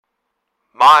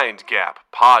Mind Gap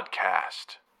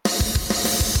Podcast.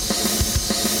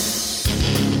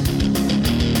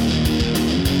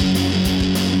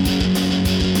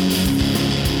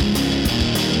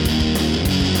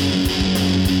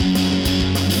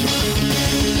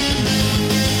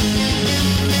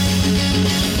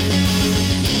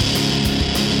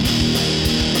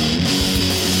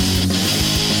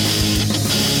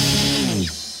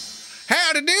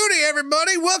 Howdy doody,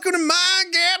 everybody. Welcome to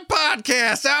Mind Gap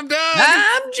Podcast. I'm Doug.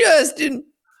 I'm Justin.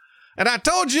 And I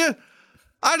told you,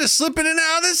 I just slip in and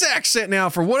out of this accent now.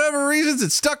 For whatever reasons,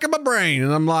 it's stuck in my brain.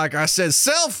 And I'm like, I said,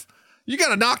 self, you got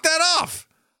to knock that off.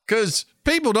 Because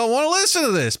people don't want to listen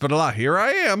to this. But here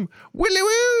I am. Willy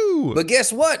woo. But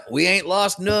guess what? We ain't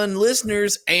lost none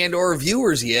listeners and or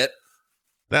viewers yet.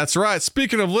 That's right.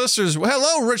 Speaking of listeners,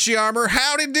 hello, Richie Armour.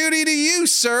 Howdy doody to you,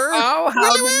 sir. Oh,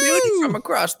 howdy Willy-woo. doody from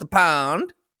across the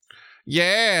pond.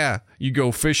 Yeah. You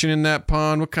go fishing in that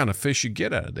pond. What kind of fish you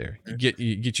get out of there? You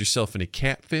get yourself any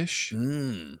catfish?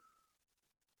 I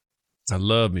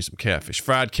love me some catfish.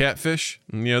 Fried catfish.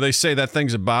 And, they say that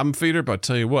thing's a bottom feeder, but I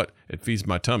tell you what, it feeds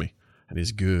my tummy. And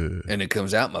it's good. And it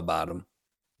comes out my bottom.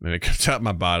 And it comes out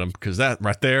my bottom because that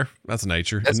right there, that's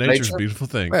nature. That's and nature's nature. a beautiful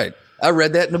thing. Right. I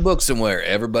read that in a book somewhere.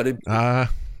 Everybody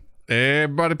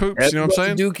Everybody poops, you know what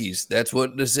I'm saying? Dookies. That's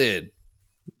what they said.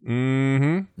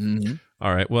 Mm-hmm.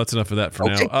 All right. Well, that's enough of that for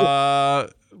Okay, now.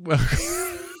 Well,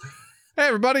 hey,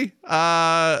 everybody.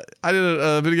 I did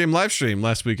a video game live stream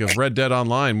last week of Red Dead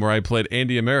Online where I played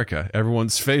Andy America,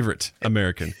 everyone's favorite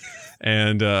American.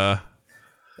 And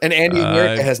Andy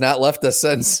America has not left us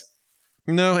since.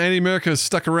 no, Andy America is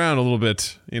stuck around a little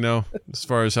bit, as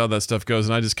far as how that stuff goes.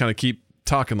 And I just kind of keep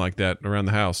talking like that around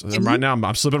the house. And right now,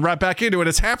 I'm slipping right back into it.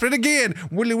 It's happening again.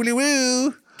 Willy, willy,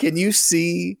 woo. Can you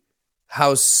see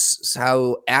how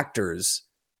actors,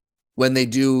 when they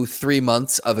do 3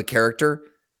 months of a character,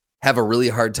 have a really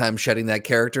hard time shedding that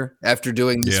character after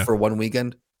doing this for one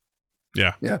weekend?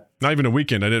 Yeah. Yeah. Not even a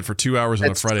weekend. I did it for 2 hours on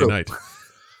a Friday night.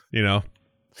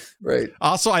 Right.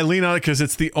 Also, I lean on it because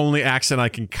it's the only accent I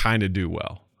can kind of do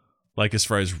well. Like, as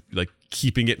far as like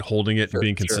keeping it, holding it, and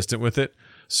being consistent with it.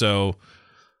 So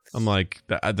I'm like,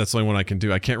 that's the only one I can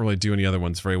do. I can't really do any other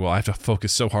ones very well. I have to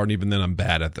focus so hard, and even then I'm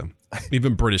bad at them.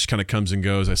 Even British kind of comes and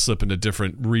goes. I slip into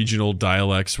different regional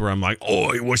dialects where I'm like,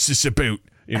 "Oi, what's this about?"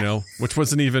 Which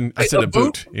wasn't even, I said a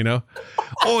boot,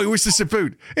 "Oi, what's this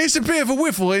about?" It's a bit of a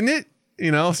whiffle, isn't it?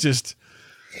 It's just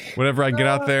whatever I can get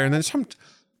out there. And then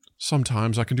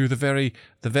sometimes I can do the very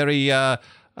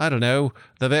I don't know,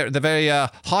 the very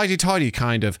hidey-tidy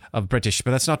kind of British,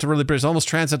 but that's not really British. Almost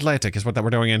transatlantic is what we're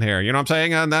doing in here. You know what I'm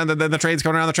saying? And then the train's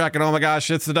going around the track, and oh my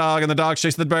gosh, it's the dog, and the dog's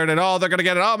chasing the bird, and they're going to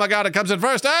get it. Oh my God, it comes in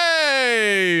first.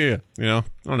 Hey! I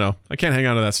don't know. I can't hang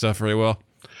on to that stuff very well.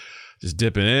 Just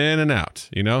dipping in and out,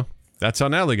 That's how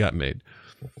Natalie got made.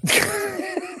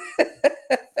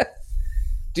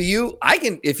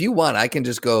 If you want, I can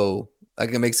just go, I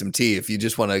can make some tea if you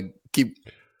just want to keep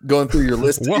going through your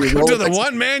list. Welcome to the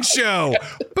one-man show.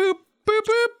 Boop, boop,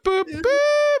 boop, boop,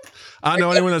 boop. I know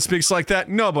anyone that speaks like that.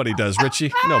 Nobody does,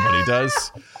 Richie. Nobody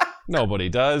does. Nobody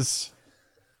does.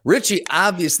 Richie,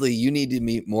 obviously, you need to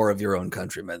meet more of your own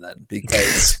countrymen then,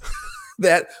 because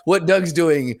what Doug's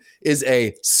doing is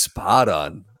a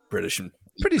spot-on British.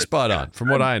 Pretty spot on, from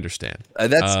what I understand.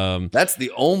 That's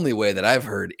the only way that I've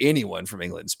heard anyone from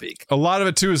England speak. A lot of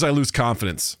it too is I lose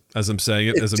confidence as I'm saying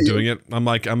it, as I'm doing it. I'm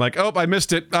like, oh, I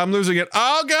missed it. I'm losing it.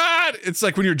 Oh God! It's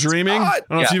like when you're dreaming. I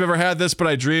don't know if you've ever had this, but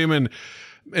I dream and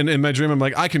in my dream I'm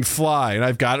like, I can fly, and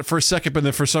I've got it for a second, but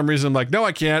then for some reason I'm like, no,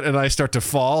 I can't, and I start to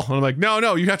fall, and I'm like,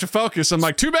 no, you have to focus. I'm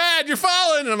like, too bad, you're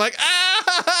falling, and I'm like,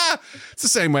 ah. It's the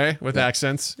same way with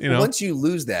accents, Once you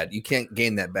lose that, you can't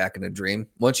gain that back in a dream.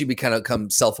 Once you become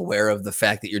self-aware of the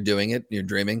fact that you're doing it, you're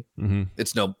dreaming.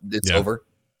 It's over.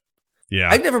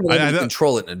 Yeah, I've never been able to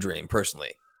control it in a dream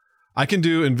personally. I can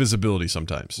do invisibility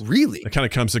sometimes. Really? It kind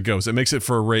of comes and goes. It makes it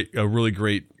for a really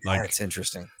great, that's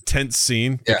interesting, tense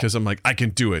scene because I'm like, I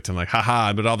can do it. I'm like,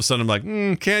 haha. But all of a sudden I'm like,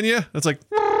 can you? It's like,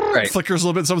 flickers a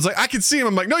little bit. Someone's like, I can see him.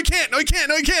 I'm like, no, you can't. No, you can't.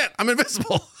 No, you can't. I'm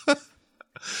invisible.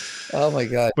 Oh my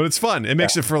God. But it's fun. It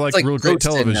makes it for like real great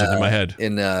television in my head.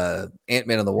 In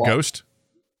Ant-Man and the Wasp. Ghost?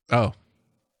 Oh.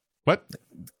 What?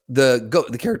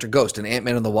 The character Ghost in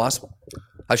Ant-Man and the Wasp.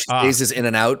 How she phases in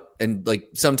and out, and like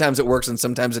sometimes it works and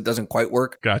sometimes it doesn't quite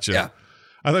work. Gotcha. Yeah.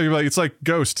 I thought you were like, it's like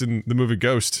Ghost in the movie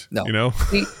Ghost. No.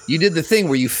 You did the thing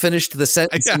where you finished the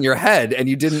sentence in your head and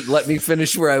you didn't let me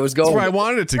finish where I was going. That's where I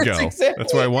wanted it to go.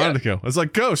 That's where I wanted to to go. It's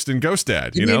like Ghost and Ghost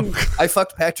Dad, you know? I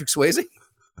fucked Patrick Swayze?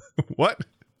 What?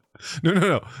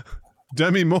 No.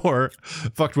 Demi Moore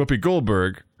fucked Whoopi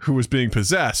Goldberg, who was being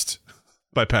possessed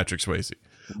by Patrick Swayze.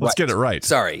 Let's get it right.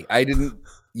 Sorry, I didn't.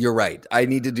 You're right. I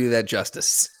need to do that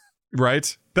justice.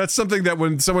 Right? That's something that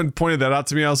when someone pointed that out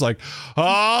to me, I was like,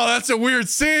 oh, that's a weird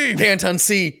scene. Can't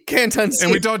unsee. Can't unsee.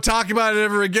 And we don't talk about it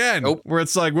ever again. Nope. Where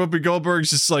it's like Whoopi Goldberg's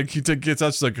just like, he gets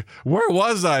out, she's like, where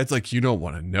was I? It's like, you don't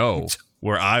want to know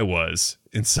where I was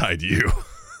inside you.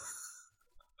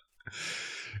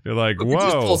 You're like, She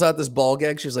just whoa. pulls out this ball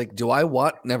gag. She's like, do I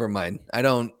what? Never mind. I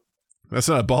don't. That's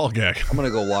not a ball gag. I'm going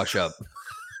to go wash up.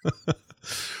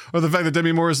 Or the fact that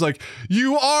Demi Moore is like,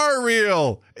 you are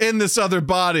real in this other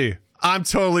body. I'm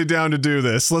totally down to do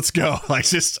this. Let's go. Like,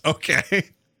 just, okay.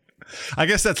 I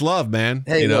guess that's love, man.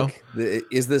 Hey, you know? look,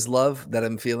 is this love that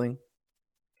I'm feeling?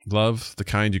 Love, the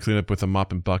kind you clean up with a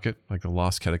mop and bucket, like the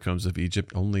lost catacombs of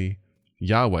Egypt. Only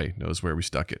Yahweh knows where we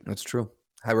stuck it. That's true.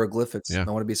 Hieroglyphics. Yeah.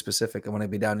 I want to be specific. I want to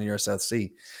be down in your South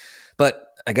Sea. But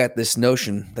I got this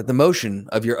notion that the motion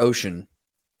of your ocean,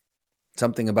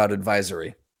 something about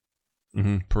advisory.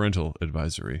 Mm-hmm. Parental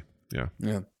advisory. Yeah.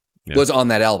 Was on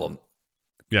that album.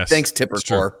 Yes. Thanks, Tipper it's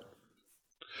true. Core.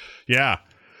 Yeah.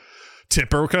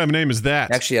 Tipper. What kind of a name is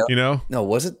that? Actually, you know? No,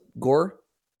 was it Gore?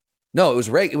 No, it was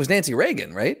Reagan. It was Nancy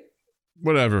Reagan, right?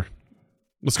 Whatever.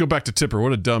 Let's go back to Tipper.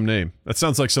 What a dumb name. That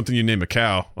sounds like something you name a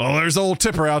cow. Oh, there's old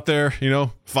Tipper out there, you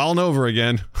know, falling over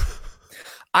again.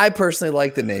 I personally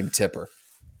like the name Tipper.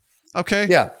 Okay.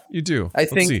 Yeah. You do. I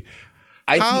Let's think- see.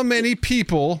 How many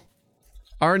people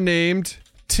are named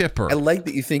Tipper? I like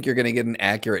that you think you're going to get an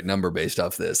accurate number based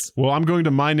off this. Well, I'm going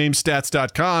to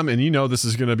mynamestats.com, and you know this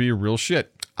is going to be real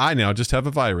shit. I now just have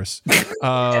a virus.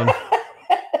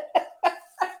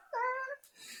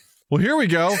 Well, here we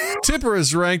go. Tipper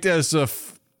is ranked as a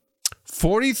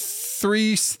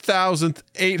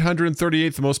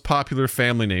 43,838th most popular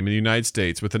family name in the United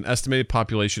States, with an estimated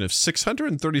population of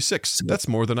 636. That's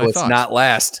more than I It's thought. not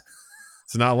last.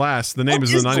 It's not last. The name What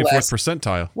is is the the 94th last-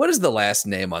 percentile. What is the last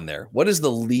name on there? What is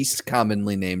the least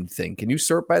commonly named thing? Can you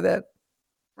sort by that?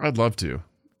 I'd love to.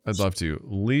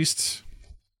 Least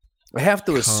I have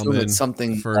to assume common it's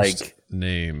something first like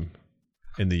name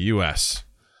in the U.S.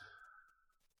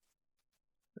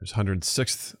 There's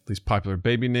 106th least popular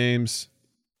baby names.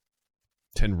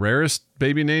 10 rarest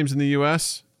baby names in the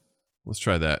U.S. Let's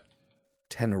try that.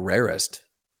 10 rarest.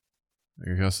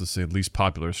 I guess let's say least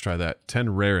popular. Let's try that.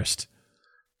 10 rarest.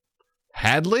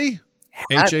 Hadley?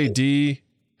 Hadleigh.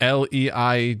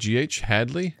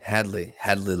 Hadley?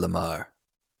 Hadley Lamar.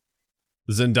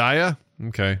 Zendaya?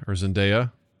 Okay. Or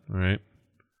Zendaya. All right.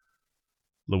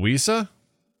 Louisa?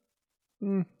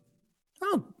 Oh,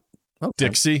 okay.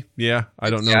 Dixie? Yeah. I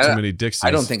don't know Yeah, too many Dixies.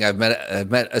 I don't think I've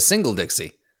met a single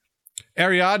Dixie.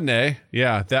 Ariadne.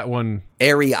 Yeah, that one.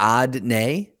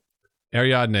 Ariadne.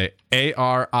 Ariadne.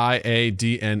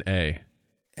 Ariadna.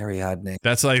 Ariadne.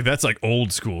 That's like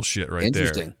old school shit right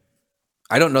Interesting. there.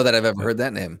 I don't know that I've ever heard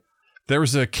that name. There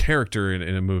was a character in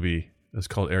a movie that's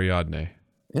called Ariadne. I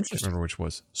can't Interesting. remember which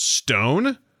was.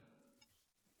 Stone?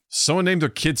 Someone named their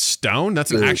kid Stone?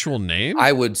 That's an Dude, actual name?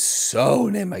 I would so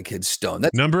name my kid Stone.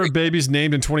 That's Number of babies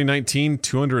named in 2019,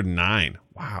 209.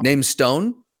 Wow. name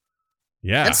Stone?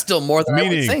 Yeah. That's still more than I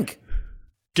Meaning- would think.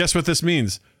 Guess what this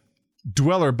means?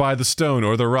 Dweller by the stone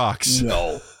or the rocks.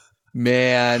 No.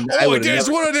 Man. I Oh, would there's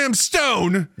never- one of them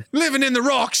stone living in the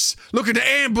rocks looking to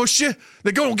ambush you.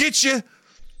 They're going to get you.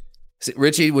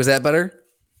 Richie, was that better?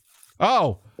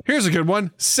 Oh, here's a good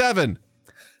one. 7.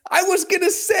 I was going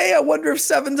to say, I wonder if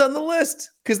 7's on the list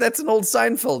because that's an old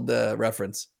Seinfeld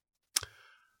reference.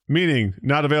 Meaning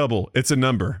not available. It's a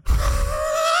number.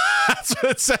 That's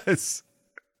what it says.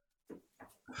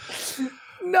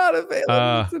 Not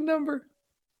available. It's a number.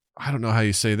 I don't know how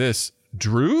you say this.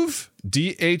 Dhruv?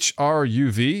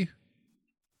 DHRUV?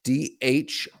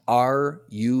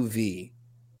 DHRUV.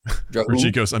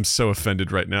 Richie goes, I'm so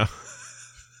offended right now.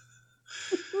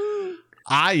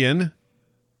 Ian.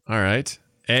 All right.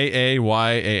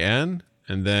 AAYAN.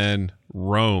 And then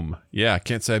Rome. Yeah, I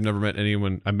can't say I've never met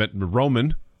anyone. I met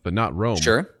Roman, but not Rome.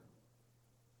 Sure.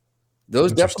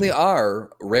 Those Interesting. definitely are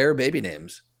rare baby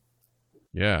names.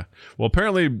 Yeah. Well,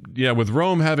 apparently, yeah, with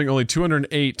Rome having only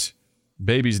 208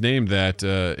 babies named that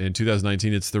in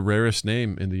 2019, it's the rarest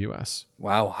name in the U.S.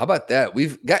 Wow. How about that? We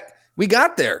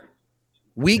got there.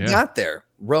 We got there.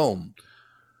 Rome.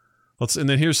 And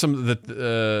then here's some of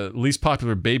the least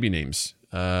popular baby names.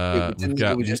 Wait, We've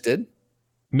got, we just did?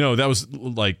 no, that was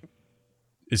like,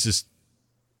 it's just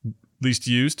least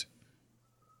used.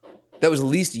 That was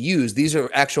least used. These are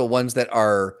actual ones that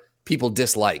are people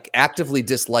dislike, actively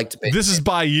disliked baby This is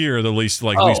by year, the least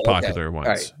okay. popular ones.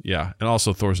 Right. Yeah. And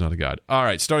also Thor's not a god. All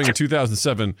right. Starting in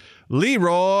 2007,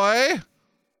 Leroy,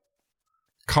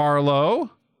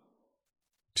 Carlo,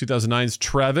 2009's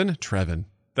Trevin.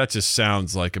 That just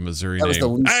sounds like a Missouri That was the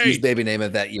name. least used baby name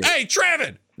of that year. Hey,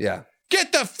 Trevin! Yeah.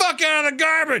 Get the fuck out of the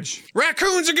garbage!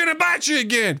 Raccoons are gonna bite you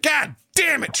again! God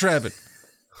damn it, Trevin!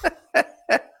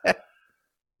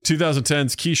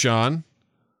 2010's Keyshawn.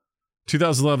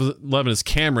 2011 is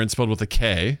Cameron, spelled with a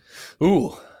K.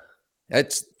 Ooh.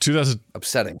 That's 2000,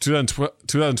 upsetting.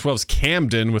 2012 is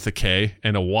Camden with a K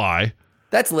and a Y.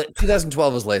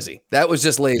 2012 was lazy. That was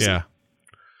just lazy. Yeah.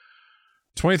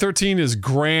 2013 is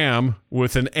Graham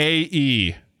with an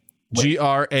A-E.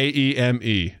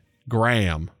 Graeme.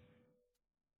 Graham.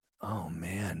 Oh,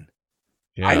 man.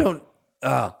 Yeah. I don't...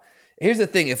 here's the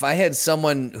thing. If I had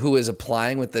someone who was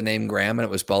applying with the name Graham and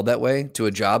it was spelled that way to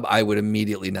a job, I would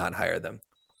immediately not hire them.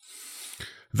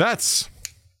 That's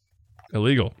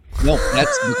illegal. No,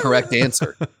 that's the correct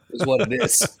answer, is what it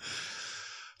is.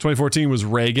 2014 was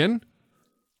Reagan.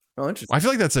 Oh, interesting. I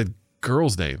feel like that's a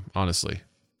girl's name, honestly.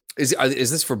 Is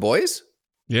this for boys?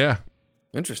 Yeah.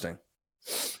 Interesting.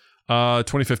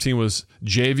 2015 was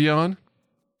Javion.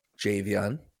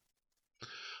 Javion.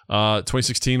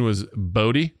 2016 was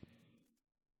Bodie.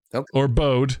 Okay. Or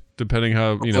Bode, depending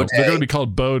how, they're going to be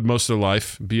called Bode most of their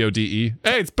life. B-O-D-E.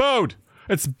 Hey, it's Bode.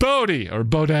 It's Bodie or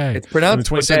Bode. It's pronounced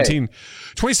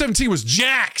 2017 was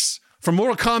Jax from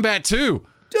Mortal Kombat 2.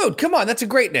 Dude, come on. That's a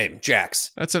great name,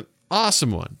 Jax. That's an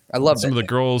awesome one. I love some of the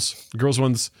girls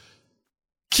ones.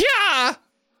 Kya!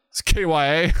 It's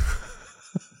K-Y-A.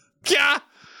 Kya!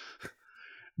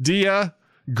 Dia,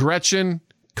 Gretchen,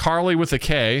 Carly with a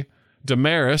K,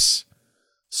 Damaris,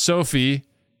 Sophie,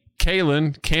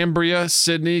 Kaylin, Cambria,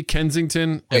 Sydney,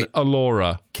 Kensington, and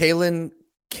Alora. Kaylin,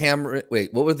 Cameron.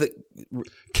 Wait, what was the?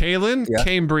 Kaylin, Yeah.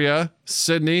 Cambria,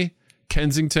 Sydney,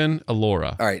 Kensington,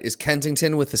 Alora. All right, is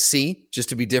Kensington with a C just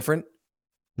to be different?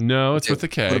 No, it's with a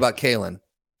K. What about Kaylin?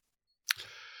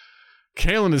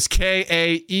 Kaylin is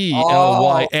Kaelynn.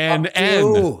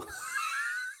 Oh,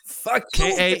 fuck you.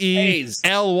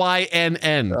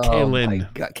 Kaelynn. Oh Kaylin. my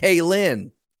God.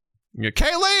 Kaylin. Yeah,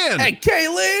 Kaylin. Hey,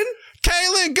 Kaylin.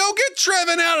 Kaylin, go get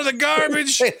Trevin out of the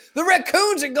garbage. Hey, the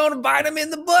raccoons are going to bite him in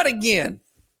the butt again.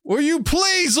 Will you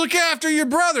please look after your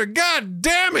brother? God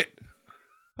damn it.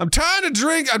 I'm trying to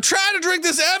drink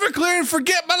this Everclear and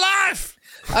forget my life.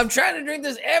 I'm trying to drink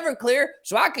this Everclear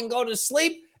so I can go to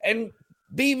sleep and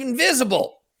be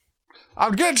invisible.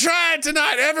 I'm going to try it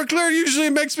tonight. Everclear usually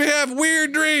makes me have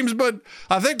weird dreams, but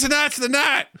I think tonight's the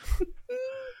night.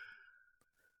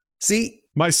 See?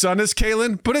 My son is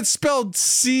Kaylin, but it's spelled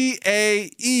Caelen.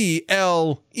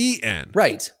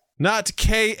 Right. Not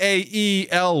Kaelynn.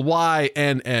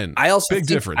 I also Big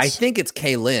difference. I think it's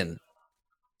Kaylin.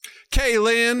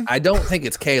 Kaylin. I don't think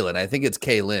it's Kaylin. I think it's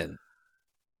Kaylin.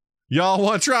 Y'all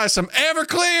want to try some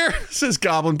Everclear? Says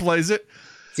Goblin plays it.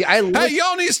 See, Hey,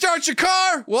 y'all need to start your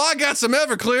car? Well, I got some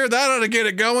Everclear. That ought to get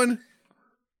it going.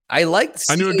 I like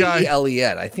I knew a guy.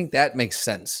 Elliot. I think that makes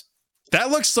sense. That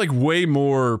looks like way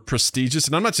more prestigious.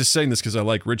 And I'm not just saying this because I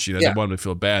like Richie. And I didn't want him to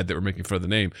feel bad that we're making fun of the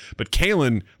name. But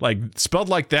Kaylin, like spelled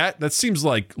like that seems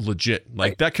like legit.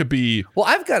 Like that could be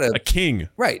I've got a king.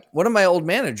 Right. One of my old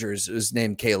managers is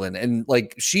named Kaylin. And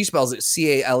like she spells it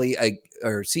C-A-L-E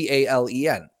or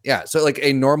C-A-L-E-N. Yeah. So like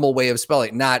a normal way of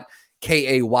spelling, not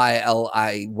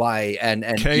K-A-Y-L-I-Y-N-N-E.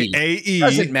 K-A-E.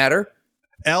 Doesn't matter.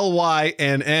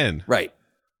 L-Y-N-N. Right.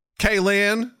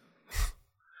 Kaylin.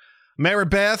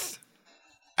 Maribeth.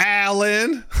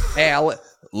 Alan.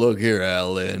 Look here,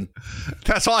 Alan.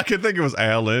 That's all I could think of was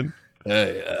Alan.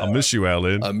 Hey, I'll miss you,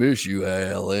 Alan. I miss you,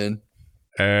 Alan.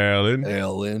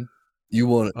 Alan. You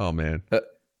want Oh, man.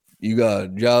 You got a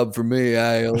job for me,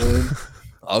 Alan?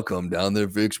 I'll come down there,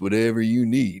 fix whatever you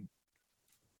need.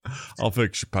 I'll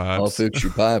fix your pipes. I'll fix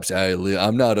your pipes, Alan.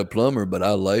 I'm not a plumber, but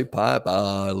I lay pipe,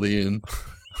 Alan.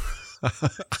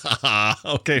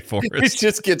 Okay, Forrest. It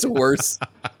just gets worse.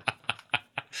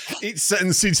 Each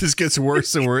sentence he just gets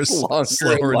worse and worse, Longer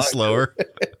slower and slower.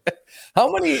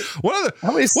 How many What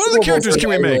other syllables characters can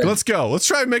we are make? there? Let's go. Let's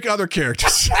try and make other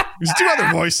characters. Let's do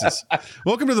other voices.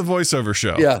 Welcome to the voiceover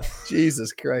show. Yeah,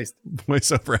 Jesus Christ.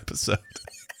 Voiceover episode.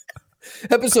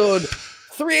 Episode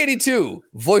 382.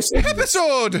 Voice.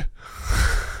 Episode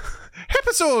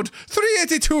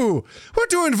 382. We're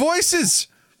doing voices.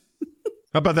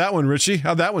 How about that one, Richie?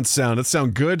 How'd that one sound? It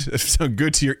sound good? It sound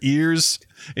good to your ears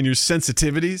and your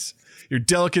sensitivities, your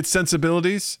delicate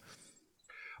sensibilities?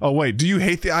 Oh, wait. Do you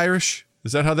hate the Irish?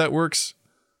 Is that how that works?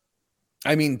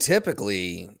 I mean,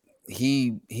 typically,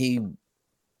 he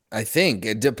I think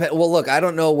it depends. Well, look, I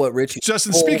don't know what Richie.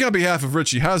 Justin, speak on behalf of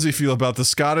Richie. How does he feel about the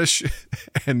Scottish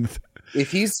and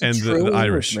if he's and true the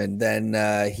Irish? Englishman, then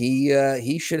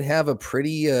he should have a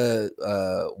pretty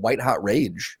white hot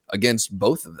rage against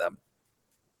both of them.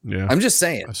 Yeah, I'm just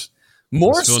saying.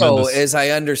 More so, as I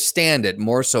understand it,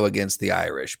 more so against the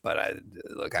Irish. But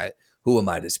who am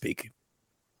I to speak?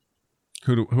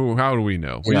 How do we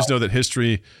know? We just know that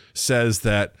history says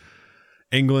that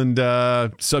England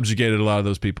subjugated a lot of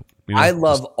those people. You know? I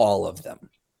love all of them.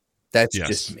 That's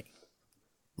just me.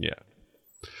 Yeah.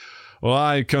 Well,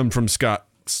 I come from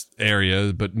Scots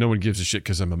area, but no one gives a shit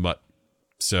because I'm a mutt.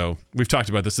 So we've talked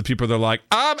about this. The people that are like,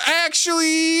 I'm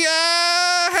actually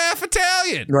half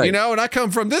Italian, right. You know, and I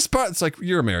come from this part. It's like,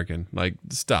 you're American. Like,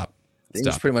 stop.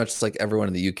 It's pretty much like everyone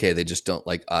in the UK. They just don't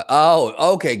like,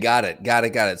 okay, got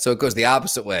it. So it goes the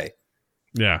opposite way.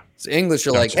 Yeah. So English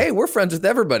are like, hey, we're friends with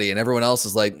everybody. And everyone else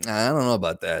is like, I don't know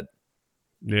about that.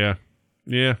 Yeah.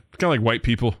 Yeah. It's kind of like white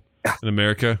people in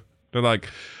America. They're like,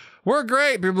 we're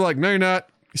great. People are like, no, you're not.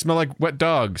 You smell like wet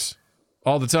dogs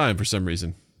all the time for some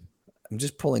reason. I'm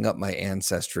just pulling up my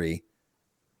ancestry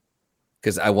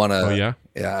because I want to. Oh, yeah?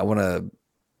 Yeah, I want to.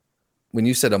 When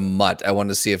you said a mutt, I wanted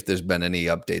to see if there's been any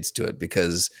updates to it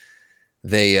because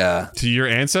they. To your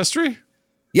ancestry?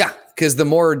 Yeah, because the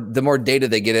more data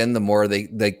they get in, the more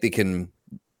they can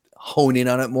hone in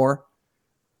on it more.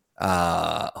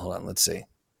 Hold on, let's see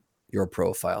your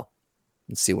profile.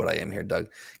 Let's see what I am here, Doug.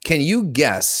 Can you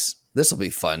guess? This will be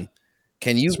fun.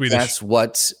 Can you guess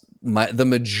what the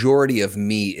majority of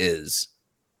me is?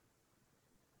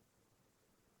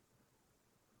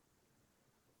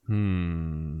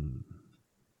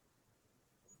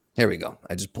 Here we go.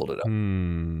 I just pulled it up.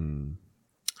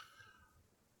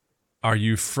 Are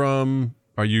you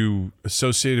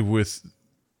associated with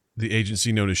the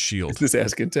agency known as S.H.I.E.L.D.? This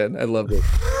asking 10. I love it.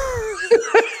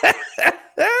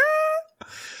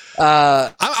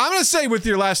 I'm going to say with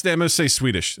your last name, I'm going to say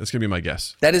Swedish. That's going to be my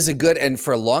guess. That is a good, and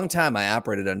for a long time I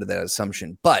operated under that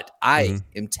assumption, but I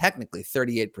am technically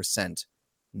 38%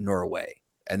 Norway,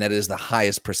 and that is the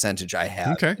highest percentage I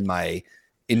have in my.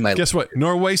 Guess what?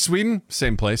 Norway, Sweden,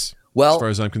 same place. Well, as far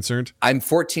as I'm concerned, I'm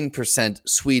 14%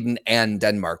 Sweden and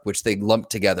Denmark, which they lumped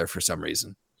together for some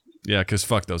reason. Yeah, because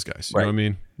fuck those guys. You know what I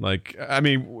mean? Like,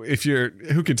 if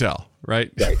who can tell,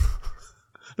 right? Right.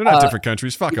 They're not different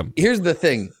countries. Fuck them. Here's the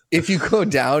thing. If you go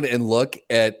down and look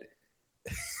at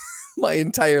my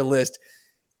entire list,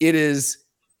 it is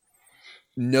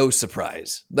no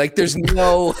surprise. Like there's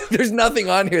nothing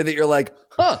on here that you're like,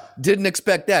 didn't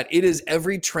expect that. It is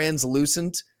every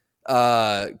translucent.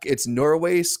 It's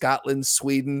Norway, Scotland,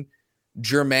 Sweden,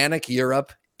 Germanic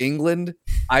Europe, England,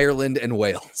 Ireland, and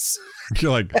Wales.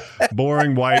 You're like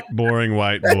boring white, boring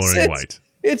white, boring white.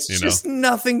 It's just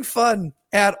nothing fun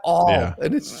at all. Yeah.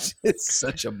 And it's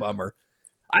such a bummer.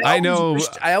 I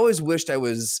always wished I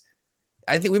was,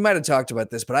 I think we might have talked about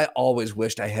this, but I always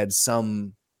wished I had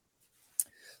some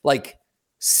like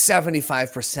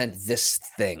 75% this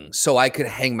thing so I could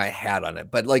hang my hat on it.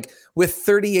 But like with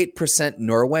 38%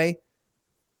 Norway,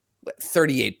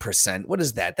 38%, what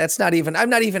is that? I'm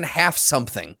not even half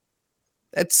something.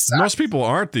 Most people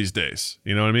aren't these days.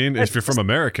 You know what I mean? If you're from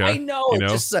America, I know.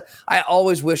 I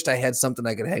always wished I had something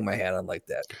I could hang my hat on like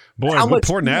that. Boy,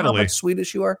 poor Natalie. How much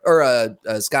Swedish you are, or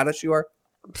Scottish you are?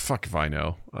 Fuck if I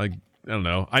know. I don't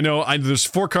know. I know there's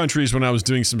 4 countries when I was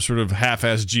doing some sort of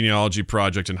half-assed genealogy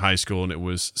project in high school, and it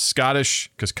was Scottish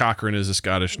because Cochrane is a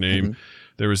Scottish name. Mm-hmm.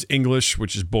 There was English,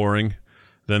 which is boring.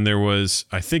 Then there was,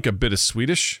 I think, a bit of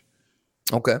Swedish.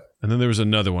 Okay. And then there was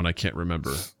another one. I can't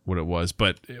remember what it was,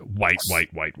 but white.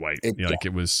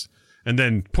 It was. And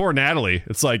then poor Natalie.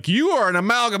 It's like, you are an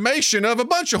amalgamation of a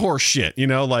bunch of horse shit. You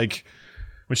know, like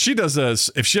when she does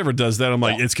this, if she ever does that, I'm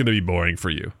like, it's going to be boring for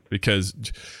you because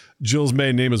Jill's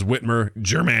maiden name is Whitmer,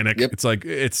 Germanic. Yep. It's like,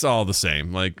 it's all the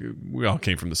same. Like we all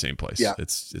came from the same place. Yeah.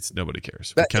 It's nobody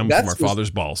cares. We come from our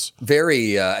father's balls.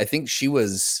 Very, I think it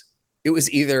was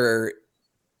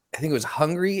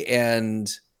Hungary and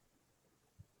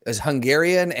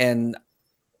Hungarian and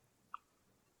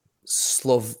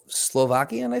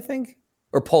Slovakian, I think,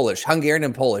 or Polish. Hungarian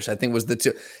and Polish, I think, was the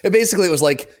two. It was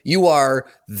like, you are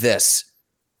this.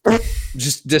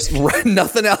 Just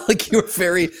nothing else. Like you were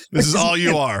very. This is all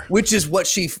you are. Which is what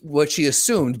she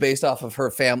assumed based off of her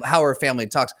family, how her family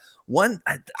talks.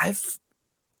 I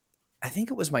think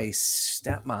it was my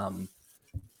stepmom.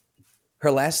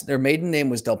 Her maiden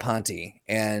name was Del Ponte,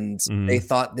 and they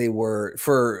thought they were,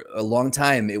 for a long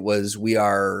time, it was, we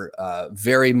are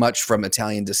very much from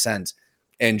Italian descent.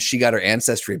 And she got her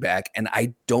ancestry back, and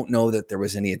I don't know that there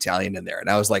was any Italian in there.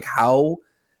 And I was like,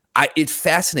 it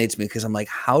fascinates me because I'm like,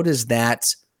 how does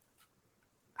that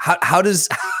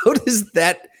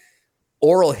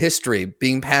oral history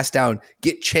being passed down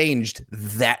get changed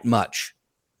that much?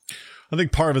 I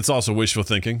think part of it's also wishful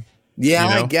thinking. Yeah,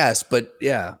 I guess, but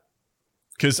yeah.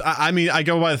 Because I mean, I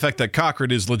go by the fact that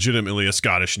Cochrane is legitimately a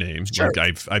Scottish name. Sure.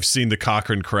 Like I've seen the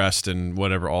Cochrane crest and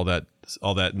whatever, all that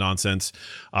nonsense.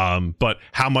 But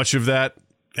how much of that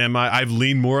am I? I've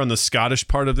leaned more on the Scottish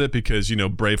part of it because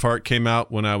Braveheart came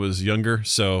out when I was younger,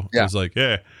 so I was like,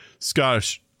 yeah,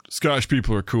 Scottish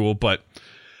people are cool, but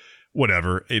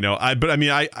whatever, I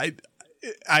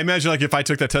imagine like if I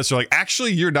took that test, they're like,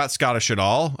 actually, you're not Scottish at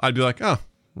all. I'd be like, oh,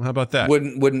 well, how about that?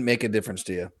 Wouldn't make a difference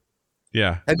to you.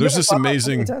 Yeah, There's this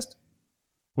amazing test.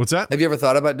 What's that? Have you ever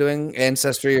thought about doing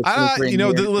Ancestry? Or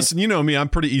listen, you know me, I'm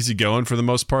pretty easygoing for the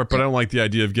most part, but I don't like the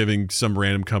idea of giving some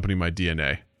random company my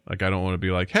DNA. Like, I don't want to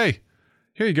be like, hey,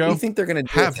 here you go. You think they're going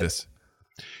to have this?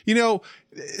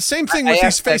 Same thing with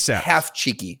these face apps. Half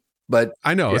cheeky, but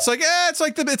I know it's like it's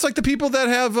like the people that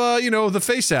have the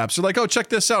face apps are like, oh, check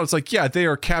this out. It's like, yeah, they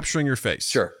are capturing your face.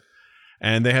 Sure.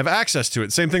 And they have access to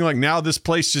it. Same thing, like now this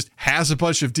place just has a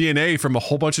bunch of DNA from a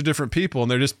whole bunch of different people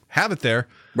and they just have it there.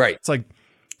 Right. It's like,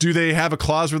 do they have a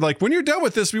clause where like, when you're done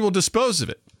with this, we will dispose of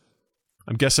it?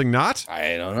 I'm guessing not.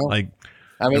 I don't know. Like,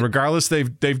 and regardless,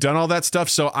 they've done all that stuff.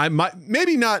 So I might,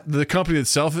 maybe not the company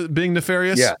itself being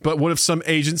nefarious, but what if some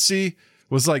agency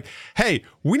was like, hey,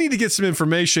 we need to get some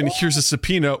information. Here's a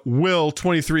subpoena. Will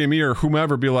 23andMe or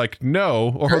whomever be like,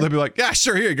 no? Or they'll be like, yeah,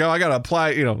 sure, here you go. I got to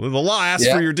apply, the law asks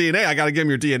for your DNA. I got to give them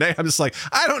your DNA. I'm just like,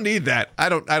 I don't need that. I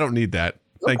don't need that.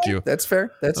 Thank you. That's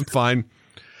fair. I'm fine.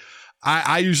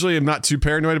 I usually am not too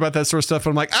paranoid about that sort of stuff. But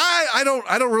I'm like, I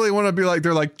don't really want to be like,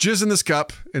 they're like, jizz in this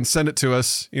cup and send it to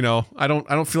us. I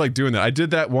don't feel like doing that. I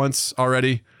did that once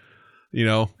already.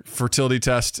 Fertility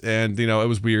test, and it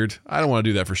was weird. I don't want to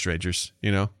do that for strangers. I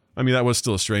mean, that was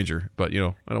still a stranger, but I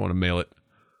don't want to mail it.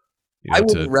 I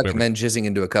wouldn't recommend jizzing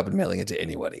into a cup and mailing it to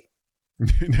anybody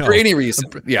for any reason.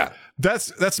 Yeah,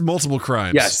 that's multiple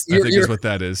crimes. Yes, I think is what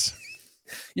that is.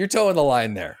 You're towing the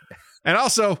line there. And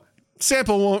also,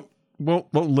 sample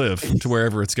won't live to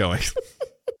wherever it's going.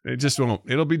 It just won't.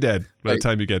 It'll be dead by the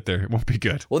time you get there. It won't be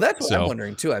good. Well, that's what I'm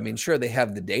wondering too. I mean, sure, they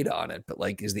have the data on it, but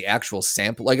like, is the actual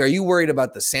sample, like, are you worried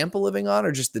about the sample living on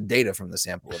or just the data from the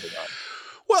sample living on?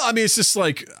 Well, I mean, it's just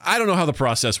like, I don't know how the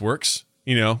process works.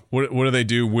 What do they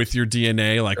do with your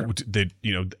DNA? Like, they,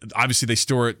 obviously they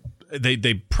store it,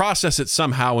 they process it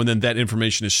somehow, and then that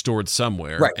information is stored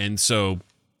somewhere. Right. And so,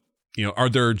 are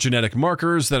there genetic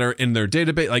markers that are in their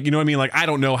database? Like, you know what I mean? Like, I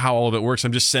don't know how all of it works.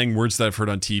 I'm just saying words that I've heard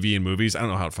on TV and movies. I don't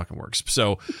know how it fucking works.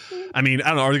 So, I mean, I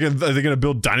don't know. Are they going to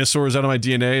build dinosaurs out of my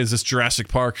DNA? Is this Jurassic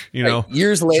Park?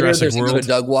 Years later, Jurassic there's another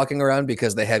Doug walking around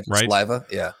because they have saliva.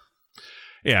 Yeah.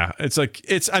 Yeah. It's like,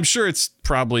 I'm sure it's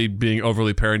probably being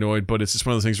overly paranoid, but it's just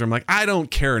one of those things where I'm like, I don't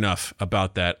care enough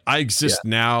about that. I exist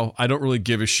now. I don't really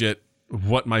give a shit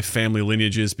what my family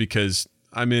lineage is because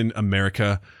I'm in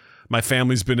America. My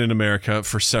family's been in America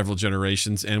for several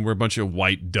generations, and we're a bunch of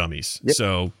white dummies. Yep.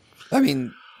 So, I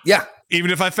mean, yeah.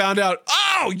 Even if I found out,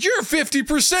 oh, you're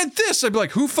 50% this, I'd be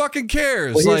like, who fucking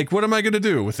cares? Well, like, what am I going to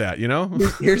do with that,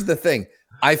 Here's the thing.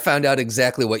 I found out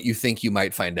exactly what you think you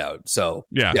might find out. So,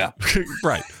 yeah.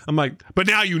 Right. I'm like, but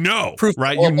now Proof,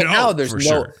 right? Well, now there's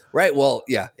sure. Right. Well,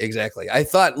 yeah, exactly. I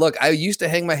thought, look, I used to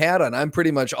hang my hat on. I'm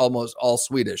pretty much almost all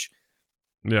Swedish.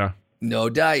 Yeah. No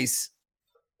dice.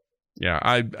 Yeah,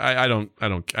 I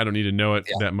don't need to know it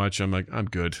that much. I'm like, I'm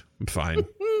good. I'm fine.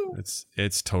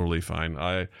 It's totally fine.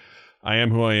 I am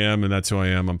who I am, and that's who I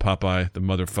am. I'm Popeye, the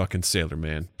motherfucking Sailor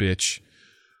Man, bitch.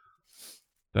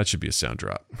 That should be a sound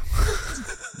drop.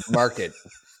 Mark it.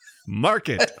 Mark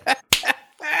it.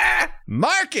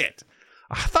 Mark it.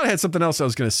 I thought I had something else I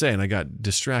was going to say, and I got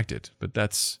distracted. But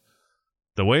that's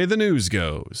the way the news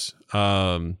goes.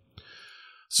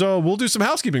 So we'll do some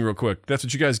housekeeping real quick. That's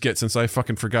what you guys get since I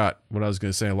fucking forgot what I was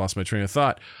going to say. I lost my train of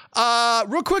thought.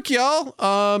 Real quick, y'all.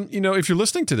 If you're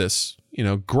listening to this,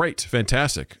 great,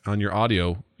 fantastic on your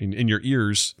audio in your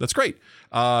ears. That's great.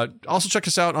 Also check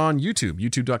us out on YouTube,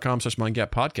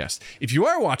 youtube.com/mindgappodcast. If you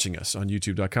are watching us on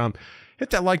youtube.com, hit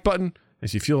that like button.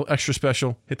 If you feel extra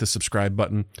special, hit the subscribe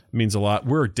button. It means a lot.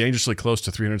 We're dangerously close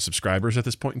to 300 subscribers at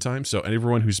this point in time. So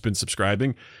everyone who's been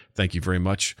subscribing, thank you very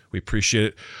much. We appreciate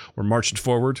it. We're marching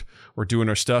forward. We're doing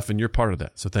our stuff, and you're part of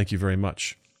that. So thank you very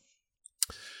much.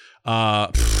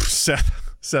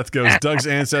 Seth goes, Doug's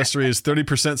ancestry is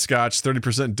 30% Scotch,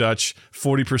 30% Dutch,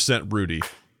 40% Rudy.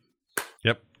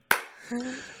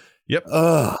 Yep.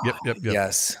 Yep.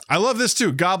 Yes. I love this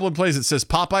too. Goblin Plays it says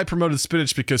Popeye promoted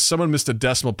spinach because someone missed a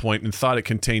decimal point and thought it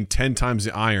contained 10 times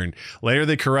the iron. Later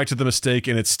they corrected the mistake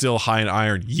and it's still high in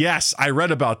iron. Yes, I read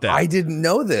about that. I didn't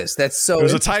know this. That's so.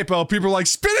 There's a typo. People are like,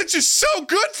 spinach is so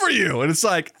good for you, and it's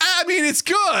like, I mean, it's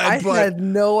good. I had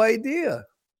no idea.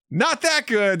 Not that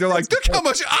good. They're like, look how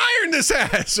much iron this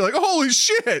has. They're like, holy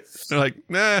shit. They're like,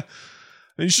 nah.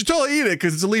 And you should totally eat it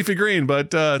because it's a leafy green,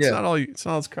 but it's not all it's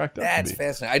cracked up. That's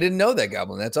fascinating. I didn't know that,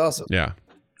 Goblin. That's awesome. Yeah,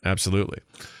 absolutely.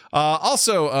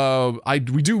 Also,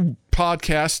 we do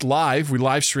podcast live. We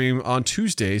live stream on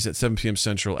Tuesdays at 7 p.m.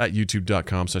 Central at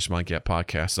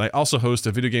youtube.com/MindGapPodcast. And I also host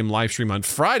a video game live stream on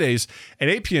Fridays at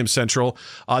 8 p.m. Central.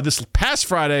 This past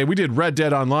Friday, we did Red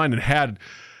Dead Online and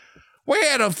we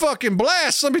had a fucking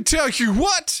blast. Let me tell you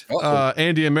what.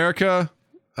 Andy America,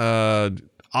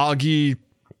 Augie,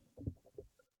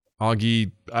 I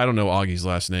don't know Augie's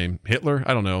last name. Hitler?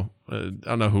 I don't know. I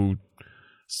don't know who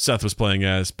Seth was playing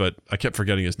as, but I kept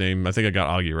forgetting his name. I think I got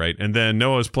Augie right. And then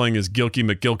Noah was playing as Gilky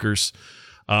McGilkers.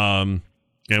 And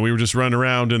we were just running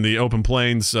around in the open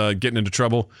plains, getting into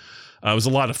trouble. It was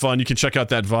a lot of fun. You can check out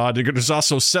that VOD. There's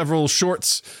also several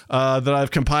shorts that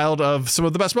I've compiled of some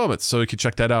of the best moments. So you can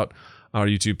check that out on our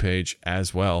YouTube page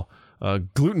as well.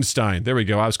 Glutenstein. There we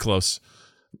go. I was close.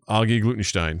 Augie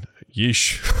Glutenstein.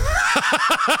 Yeesh.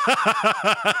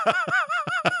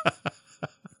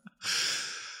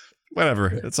 Whatever.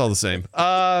 It's all the same.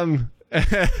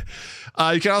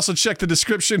 You can also check the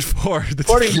description for the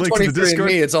link to the Discord.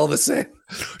 Me, it's all the same.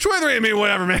 23andMe,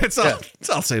 whatever, man. It's all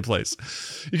the same place.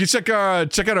 You can check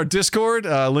out our Discord.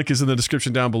 Link is in the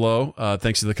description down below.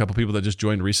 Thanks to the couple people that just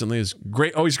joined recently. It's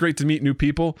great. Always great to meet new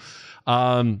people.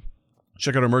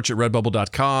 Check out our merch at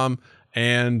redbubble.com.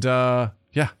 And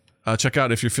check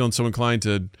out, if you're feeling so inclined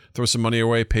to throw some money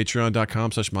away,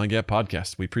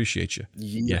 patreon.com/MindGapPodcast. We appreciate you.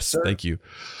 Yes, sir. Thank you.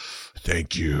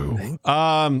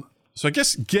 So I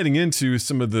guess getting into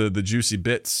some of the juicy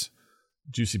bits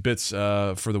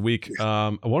for the week.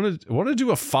 I wanted to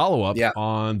do a follow-up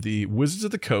on the Wizards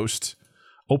of the Coast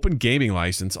Open Gaming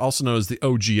License, also known as the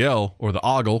OGL or the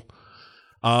OGL.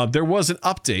 There was an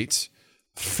update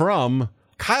from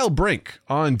Kyle Brink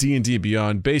on D&D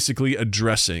Beyond, basically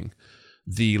addressing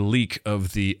the leak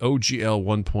of the OGL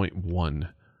 1.1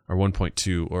 or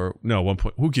 1.2 or no 1.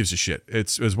 Who gives a shit?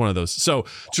 It was one of those. So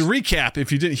to recap,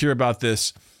 if you didn't hear about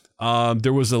this,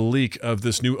 there was a leak of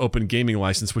this new open gaming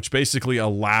license, which basically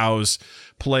allows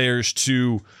players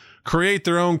to create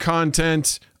their own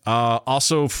content,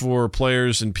 also for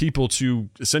players and people to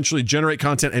essentially generate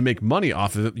content and make money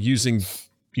off of it using,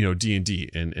 D&D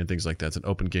and things like that. It's an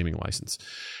open gaming license.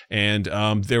 And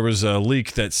there was a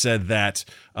leak that said that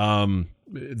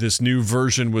this new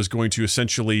version was going to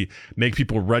essentially make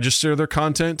people register their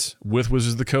content with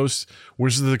Wizards of the Coast.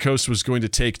 Wizards of the Coast was going to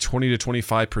take 20 to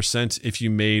 25% if you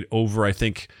made over, I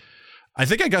think I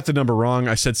got the number wrong.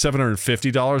 I said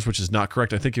 $750, which is not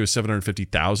correct. I think it was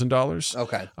 $750,000.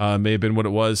 Okay. May have been what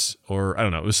it was, or I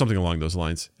don't know. It was something along those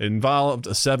lines. It involved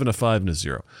a 7, a 5, and a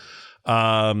 0.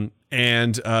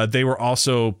 And they were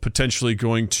also potentially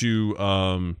going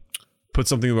to put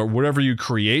something about whatever you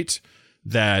create,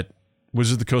 that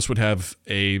Wizards of the Coast would have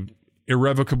a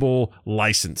irrevocable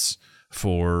license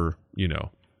for,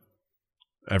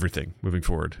 everything moving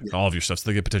forward, all of your stuff. So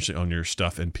they could potentially own your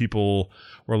stuff. And people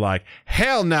were like,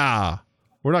 hell nah,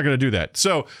 we're not going to do that.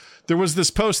 So there was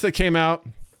this post that came out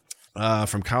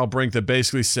from Kyle Brink that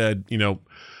basically said,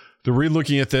 they're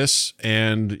re-looking at this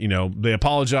and, they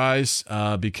apologize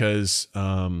because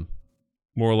more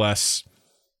or less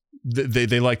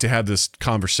they like to have this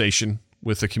conversation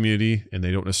with the community and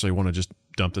they don't necessarily want to just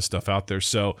dump this stuff out there.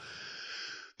 So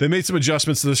they made some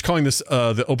adjustments. So they're calling this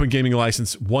the Open Gaming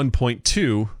License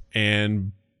 1.2.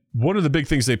 And one of the big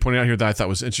things they pointed out here that I thought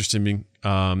was interesting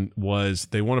was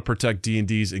they want to protect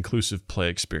D&D's inclusive play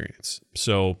experience.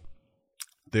 So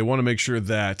they want to make sure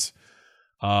that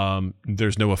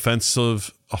there's no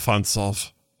offensive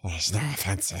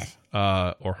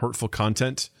or hurtful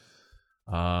content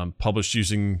published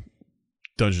using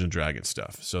Dungeons and Dragons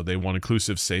stuff. So they want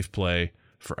inclusive, safe play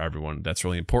for everyone. That's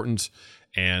really important.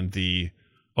 And the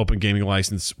Open Gaming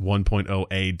License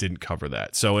 1.0A didn't cover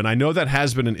that. So, and I know that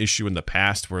has been an issue in the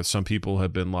past where some people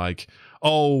have been like,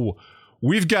 oh,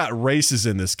 we've got races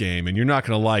in this game and you're not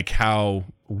going to like how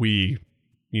we,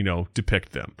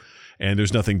 depict them. And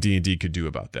there's nothing D&D could do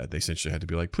about that. They essentially had to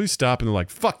be like, please stop. And they're like,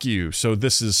 fuck you. So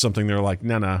this is something they're like,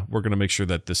 nah, we're going to make sure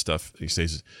that this stuff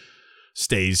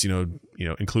stays,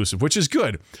 inclusive, which is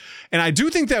good. And I do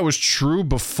think that was true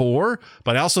before,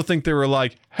 but I also think they were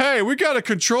like, hey, we got to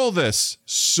control this.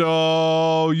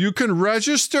 So you can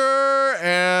register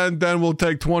and then we'll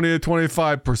take 20 to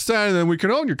 25% and then we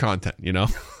can own your content,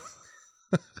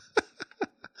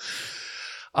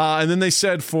 And then they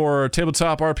said for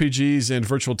tabletop RPGs and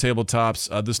virtual tabletops,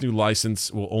 this new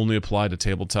license will only apply to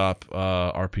tabletop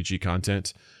RPG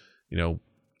content.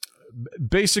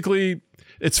 Basically,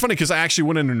 it's funny because I actually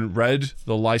went in and read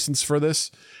the license for this,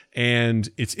 and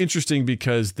it's interesting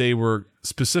because they were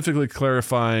specifically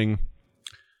clarifying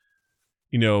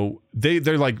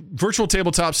they're like virtual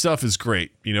tabletop stuff is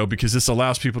great, because this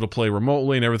allows people to play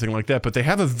remotely and everything like that. But they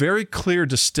have a very clear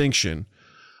distinction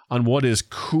on what is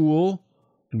cool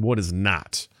and what is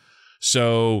not.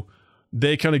 So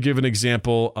they kind of give an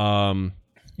example,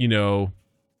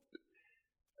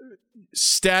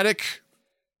 static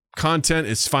content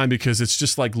is fine because it's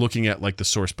just like looking at like the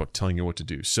source book telling you what to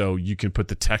do. So you can put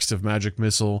the text of Magic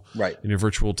Missile in your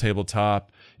virtual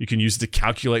tabletop. You can use it to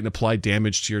calculate and apply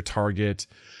damage to your target.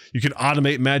 You can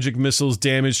automate Magic Missile's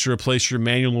damage to replace your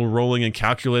manual rolling and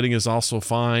calculating is also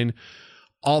fine.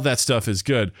 All that stuff is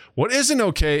good. What isn't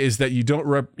okay is that you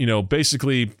don't,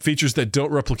 basically features that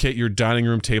don't replicate your dining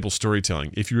room table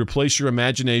storytelling. If you replace your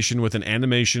imagination with an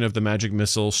animation of the Magic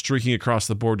Missile streaking across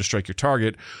the board to strike your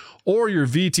target, or your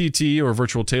VTT or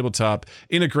virtual tabletop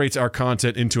integrates our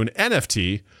content into an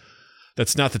NFT,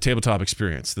 that's not the tabletop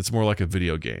experience. That's more like a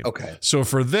video game. Okay. So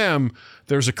for them,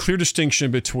 there's a clear distinction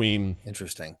between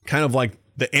kind of like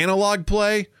the analog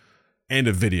play and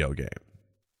a video game.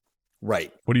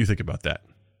 Right. What do you think about that?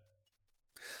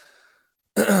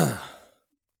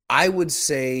 I would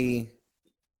say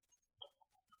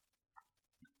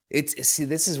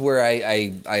this is where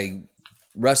I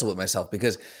wrestle with myself,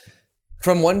 because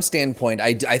from one standpoint,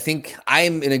 I think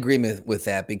I'm in agreement with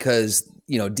that, because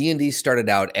D&D started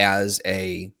out as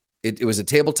it was a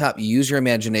tabletop. You use your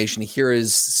imagination. Here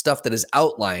is stuff that is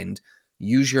outlined.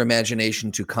 Use your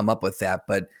imagination to come up with that.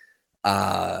 But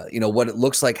what it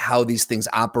looks like, how these things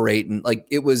operate, and like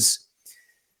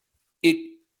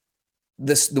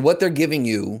what they're giving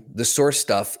you, the source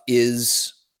stuff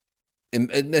is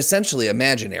essentially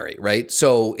imaginary, right?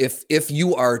 So if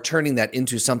you are turning that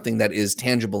into something that is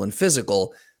tangible and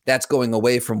physical, that's going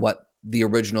away from what the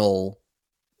original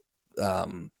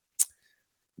it's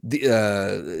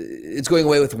going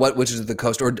away with what Wizards of the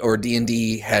Coast or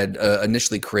D&D had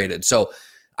initially created. So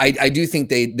I do think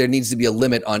there needs to be a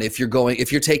limit on if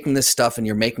you're taking this stuff and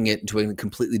you're making it into a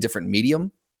completely different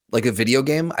medium, like a video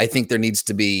game. I think they need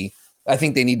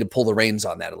to pull the reins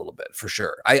on that a little bit, for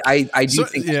sure. I do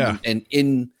think, yeah.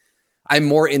 And I'm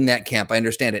more in that camp. I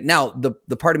understand it. Now,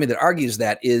 the part of me that argues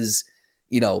that is,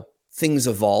 things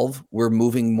evolve. We're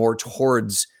moving more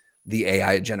towards the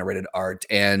AI generated art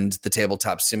and the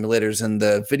tabletop simulators and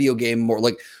the video game, more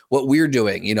like what we're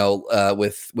doing,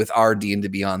 with our D&D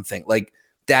Beyond thing. Like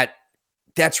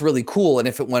that's really cool. And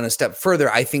if it went a step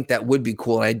further, I think that would be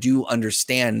cool. And I do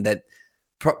understand that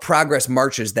progress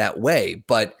marches that way,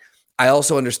 but I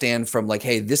also understand from like,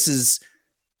 hey,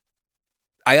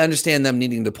 I understand them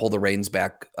needing to pull the reins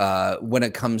back when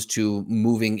it comes to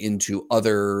moving into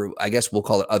other, I guess we'll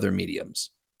call it other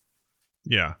mediums.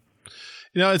 Yeah.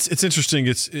 It's interesting.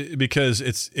 Because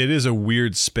it is a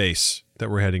weird space that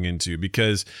we're heading into,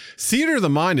 because theater of the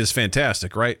mind is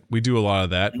fantastic, right? We do a lot of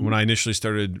that. Mm-hmm. When I initially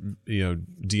started,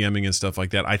 DMing and stuff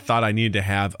like that, I thought I needed to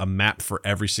have a map for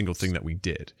every single thing that we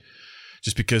did,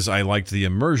 just because I liked the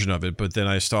immersion of it. But then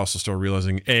I also started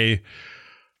realizing, to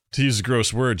use a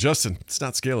gross word, Justin, it's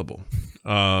not scalable.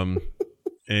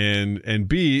 And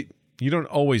B, you don't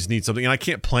always need something. And I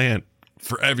can't plan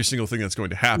for every single thing that's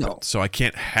going to happen. No. So I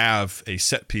can't have a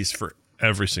set piece for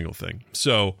every single thing.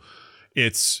 So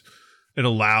it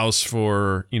allows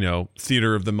for,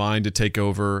 theater of the mind to take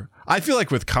over. I feel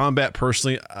like with combat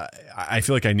personally, I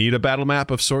feel like I need a battle map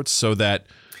of sorts so that,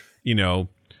 you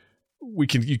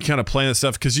kind of plan this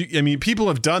stuff, because people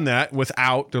have done that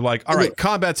without. They're like, all right,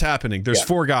 combat's happening. There's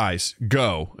 4 guys,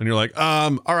 go. And you're like,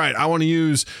 all right, I want to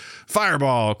use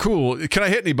fireball. Cool. Can I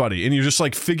hit anybody? And you're just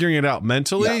like figuring it out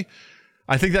mentally. Yeah.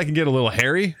 I think that can get a little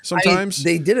hairy sometimes.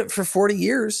 They did it for 40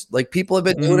 years. Like people have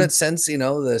been doing it since, the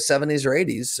 70s or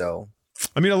 80s. So,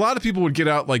 a lot of people would get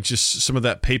out like just some of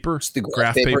that paper, the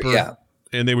graph paper. Yeah.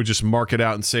 And they would just mark it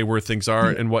out and say where things are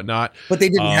and whatnot. But they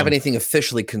didn't have anything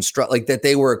officially like that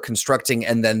they were constructing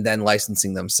and then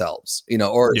licensing themselves,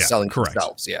 or selling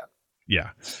themselves. Yeah.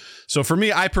 Yeah. So for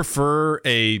me, I prefer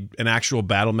an actual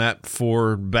battle map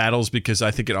for battles, because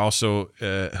I think it also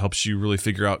helps you really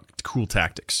figure out cool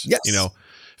tactics. Yes.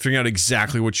 Figuring out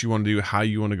exactly what you want to do, how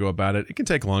you want to go about it. It can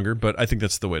take longer, but I think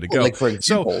that's the way to go. Like for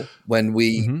example, when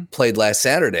we played last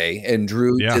Saturday and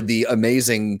Drew did the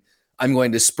amazing, I'm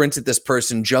going to sprint at this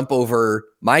person, jump over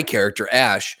my character,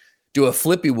 Ash, do a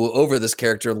flippy woo over this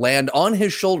character, land on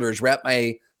his shoulders, wrap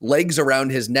my legs around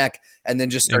his neck, and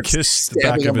then just start kiss the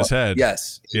back of his head.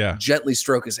 Yes. Yeah. Gently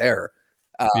stroke his hair.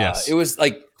 Yes. It was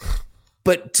like,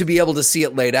 but to be able to see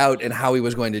it laid out and how he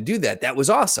was going to do that was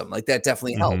awesome. Like that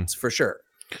definitely helped for sure.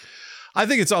 I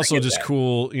think it's also just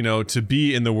cool, you know, to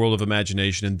be in the world of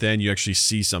imagination and then you actually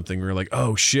see something where you're like,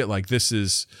 oh shit, like this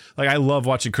is like, I love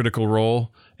watching Critical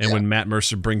Role. And when Matt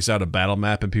Mercer brings out a battle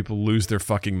map and people lose their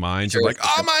fucking minds, they're like,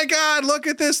 oh my God, look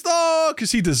at this. Oh,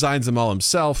 because he designs them all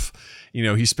himself. You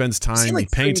know, he spends time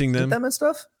painting them and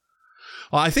stuff.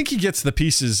 Well, I think he gets the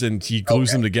pieces and he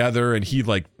glues them together and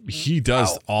he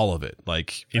does all of it.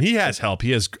 Like, and he has help.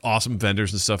 He has awesome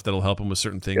vendors and stuff that'll help him with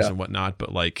certain things and whatnot.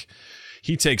 But like,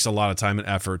 he takes a lot of time and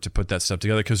effort to put that stuff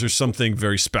together because there's something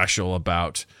very special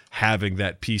about having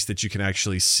that piece that you can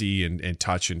actually see and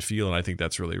touch and feel. And I think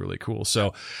that's really, really cool.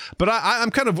 So, but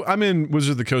I'm in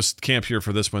Wizard of the Coast camp here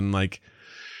for this one. Like,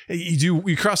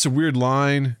 you cross a weird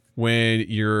line when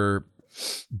you're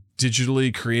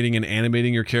digitally creating and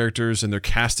animating your characters and they're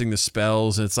casting the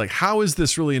spells. And it's like, how is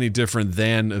this really any different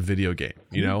than a video game,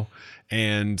 you know?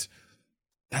 And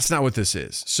that's not what this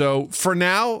is. So for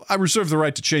now, I reserve the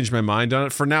right to change my mind on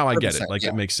it. For now, I get it. Like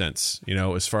it makes sense, you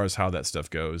know, as far as how that stuff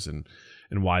goes and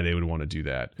why they would want to do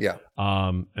that. Yeah.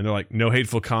 And they're like, no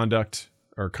hateful conduct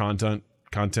or content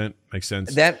makes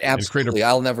sense. That absolutely.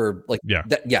 I'll never like,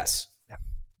 yes.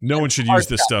 No one should use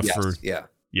this stuff for,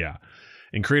 yeah.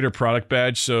 And creator product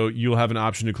badge. So you'll have an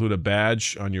option to include a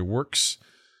badge on your works.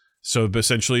 So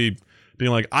essentially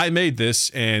being like, I made this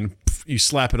and you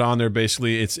slap it on there.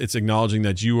 Basically it's acknowledging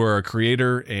that you are a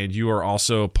creator and you are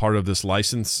also part of this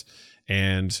license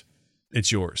and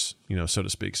it's yours, you know, so to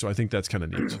speak. So I think that's kind of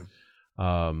neat.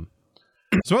 Some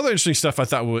other interesting stuff I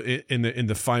thought in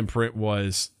the fine print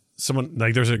was someone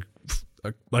like, there's a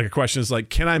question is like,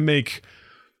 can I make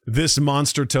this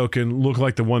monster token look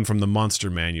like the one from the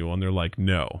monster manual? And they're like,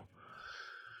 no,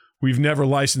 we've never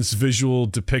licensed visual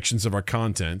depictions of our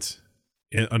content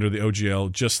under the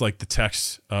OGL, just like the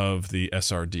text of the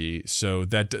SRD. So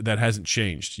that hasn't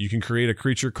changed. You can create a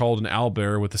creature called an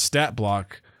owlbear with a stat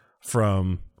block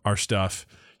from our stuff.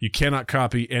 You cannot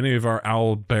copy any of our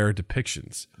owlbear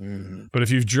depictions. Mm-hmm. But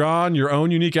if you've drawn your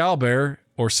own unique owlbear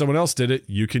or someone else did it,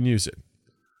 you can use it.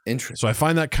 Interesting. So I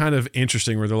find that kind of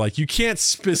interesting where they're like, you can't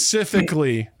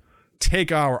specifically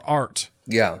take our art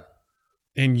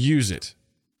and use it.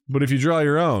 But if you draw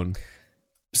your own.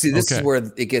 See, this is where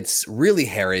it gets really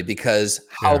hairy because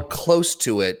how close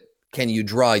to it can you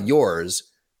draw yours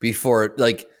before,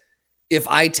 like, if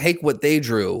I take what they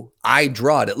drew, I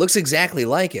draw it. It looks exactly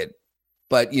like it.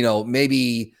 But, you know,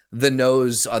 maybe the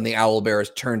nose on the owlbear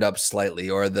is turned up slightly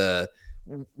or the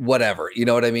whatever, you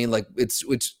know what I mean? Like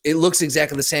it looks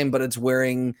exactly the same, but it's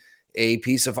wearing a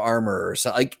piece of armor or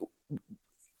something. Like,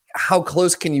 how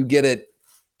close can you get it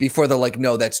before they're like,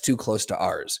 no, that's too close to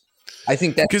ours? I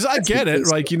think that because I get it.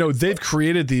 Like, you know, they've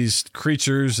created these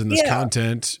creatures and this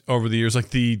content over the years. Like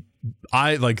the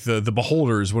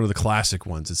Beholder is one of the classic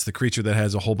ones. It's the creature that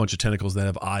has a whole bunch of tentacles that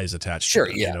have eyes attached to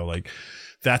it. You know, like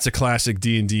that's a classic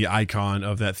D&D icon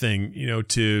of that thing, you know,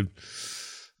 to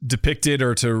depict it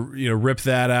or to, you know, rip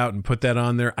that out and put that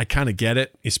on there. I kind of get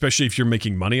it, especially if you're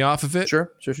making money off of it.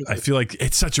 Sure. I feel like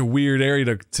it's such a weird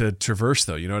area to traverse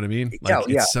though. You know what I mean? Like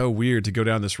it's so weird to go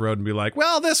down this road and be like,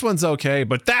 well, this one's okay,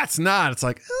 but that's not. It's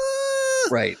like,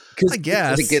 right. I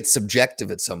guess it gets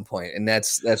subjective at some point, and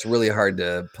that's really hard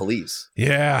to police.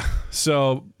 Yeah.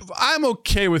 So I'm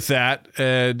okay with that.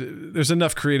 And there's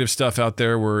enough creative stuff out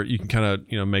there where you can kind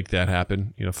of, you know, make that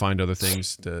happen, you know, find other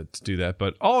things to do that.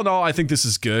 But all in all, I think this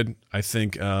is good. I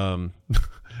think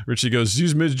Richie goes,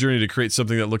 use Midjourney to create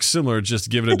something that looks similar,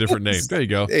 just give it a different name. There you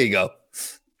go. There you go.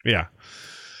 Yeah.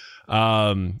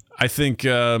 I think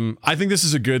this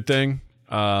is a good thing.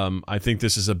 I think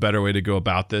this is a better way to go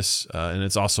about this. And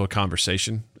it's also a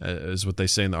conversation, is what they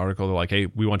say in the article. They're like, hey,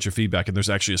 we want your feedback. And there's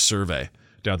actually a survey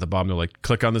down at the bottom. They're like,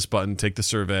 click on this button, take the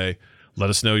survey, let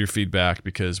us know your feedback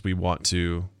because we want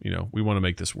to, you know, we want to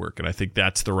make this work. And I think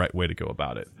that's the right way to go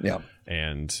about it. Yeah.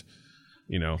 And,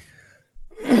 you know,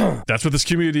 that's what this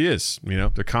community is. You know,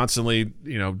 they're constantly,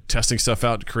 you know, testing stuff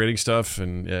out, creating stuff.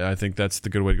 And I think that's the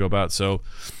good way to go about it. So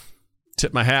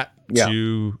tip my hat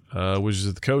to Wizards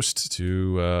of the Coast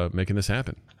to making this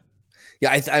happen.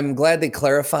 Yeah, I'm glad they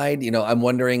clarified. You know, I'm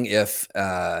wondering if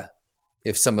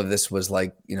some of this was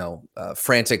like, you know,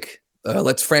 frantic.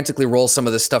 Let's frantically roll some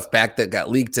of the stuff back that got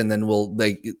leaked, and then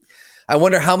I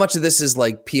wonder how much of this is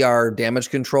like PR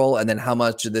damage control, and then how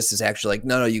much of this is actually like,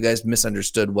 no, you guys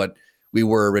misunderstood what we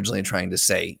were originally trying to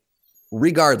say.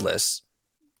 Regardless,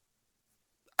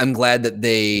 I'm glad that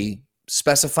they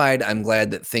specified. I'm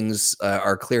glad that things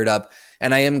are cleared up,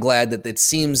 and I am glad that it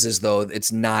seems as though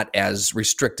it's not as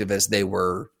restrictive as they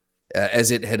were,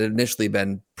 as it had initially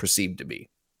been perceived to be.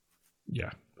 Yeah,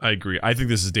 I agree. I think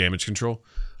this is damage control.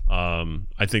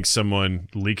 I think someone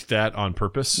leaked that on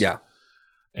purpose. Yeah,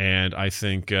 and I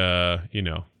think you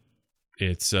know,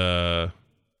 it's for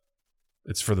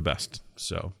the best.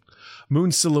 So,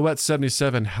 Moon Silhouette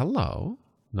 77, hello,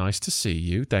 nice to see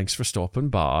you. Thanks for stopping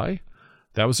by.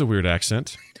 That was a weird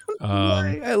accent.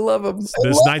 I love him.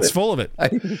 This night's full of it. I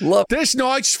love This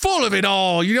night's full of it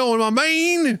all. You know what I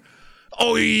mean?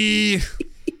 Oi.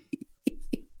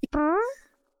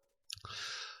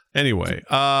 Anyway,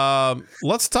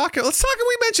 let's talk.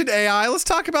 We mentioned AI. Let's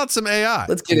talk about some AI.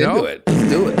 Let's get into it. Let's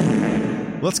do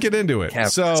it. Let's get into it.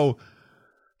 Cavernous. So,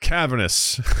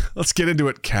 cavernous. Let's get into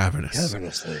it. Cavernous.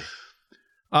 Cavernously.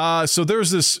 So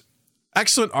there's this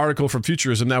excellent article from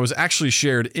Futurism that was actually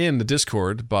shared in the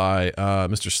Discord by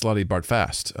Mr. Slotty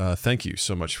Bartfast. Thank you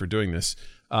so much for doing this.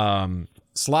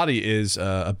 Slotty is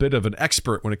a bit of an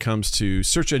expert when it comes to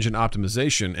search engine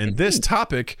optimization, and this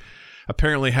topic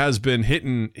apparently has been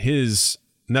hitting his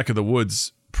neck of the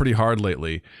woods pretty hard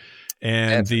lately.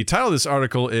 And the title of this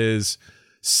article is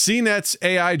CNET's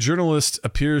AI journalist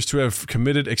appears to have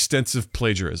committed extensive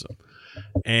plagiarism.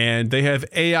 And they have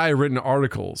AI written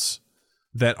articles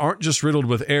that aren't just riddled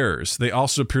with errors. They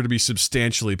also appear to be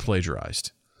substantially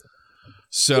plagiarized.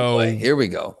 So here we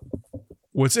go.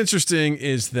 What's interesting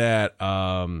is that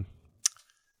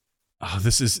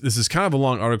this is kind of a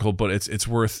long article, but it's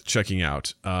worth checking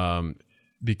out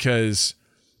because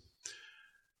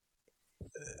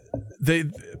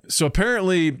so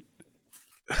apparently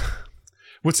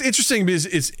what's interesting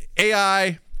is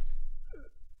AI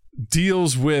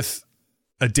deals with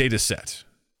a data set.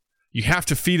 You have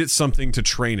to feed it something to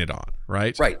train it on,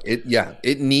 right? Right.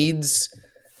 It needs.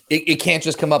 It can't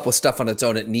just come up with stuff on its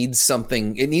own. It needs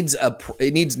something. It needs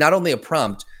not only a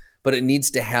prompt, but it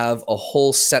needs to have a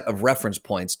whole set of reference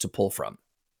points to pull from.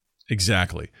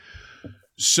 Exactly.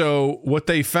 So what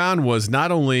they found was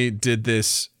not only did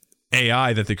this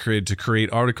AI that they created to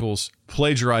create articles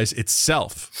plagiarize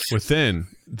itself within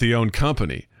the own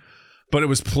company, but it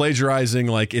was plagiarizing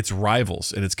like its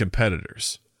rivals and its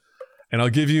competitors. And I'll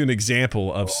give you an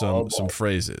example of some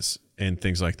phrases and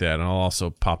things like that. And I'll also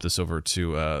pop this over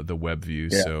to the web view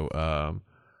so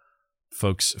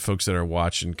folks that are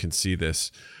watching can see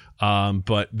this.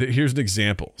 But here's an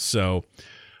example. So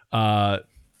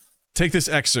take this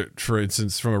excerpt, for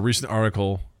instance, from a recent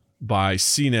article by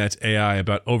CNET AI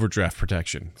about overdraft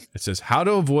protection. It says, how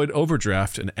to avoid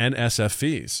overdraft and NSF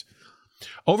fees.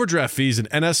 Overdraft fees and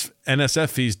NSF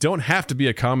fees don't have to be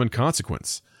a common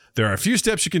consequence. There are a few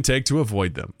steps you can take to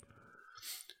avoid them.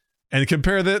 And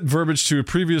compare that verbiage to a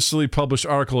previously published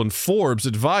article in Forbes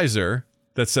Advisor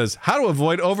that says, how to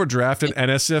avoid overdraft and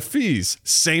NSF fees.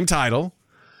 Same title,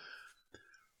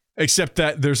 except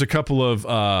that there's a couple of,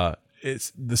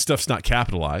 the stuff's not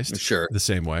capitalized the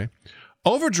same way.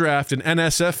 Overdraft and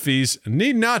NSF fees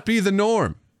need not be the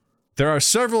norm. There are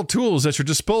several tools at your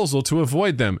disposal to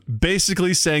avoid them.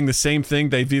 Basically saying the same thing.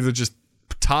 They've either just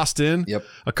tossed in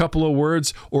a couple of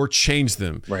words or changed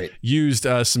them. Right. Used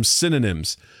some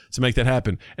synonyms to make that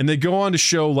happen. And they go on to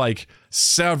show like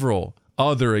several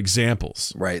other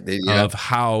examples of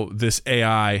how this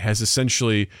AI has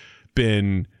essentially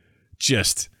been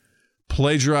just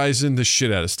plagiarizing the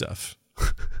shit out of stuff.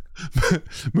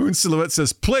 Moon Silhouette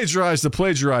says, plagiarize the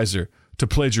plagiarizer to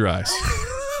plagiarize.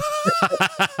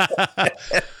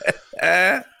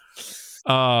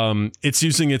 It's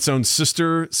using its own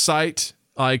sister site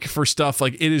like for stuff.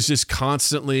 Like it is just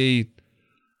constantly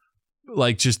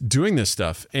like just doing this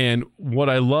stuff. And what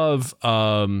I love,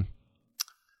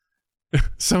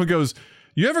 someone goes,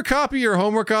 you ever copy your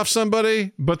homework off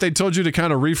somebody, but they told you to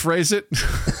kind of rephrase it?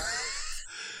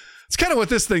 It's kind of what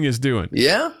this thing is doing.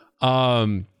 Yeah.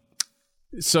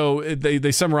 So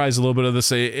they summarize a little bit of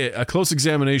this. A close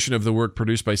examination of the work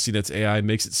produced by CNET's AI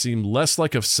makes it seem less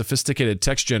like a sophisticated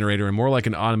text generator and more like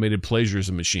an automated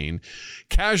plagiarism machine,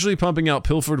 casually pumping out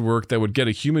pilfered work that would get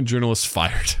a human journalist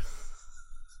fired.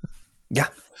 Yeah.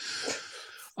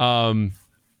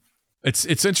 It's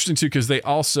interesting too because they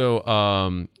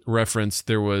also reference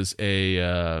there's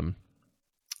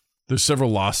several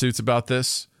lawsuits about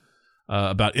this.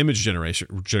 About image generators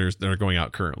that are going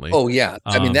out currently. Oh yeah,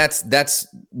 I mean that's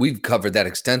we've covered that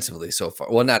extensively so far.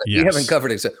 Well, we haven't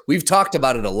covered it. We've talked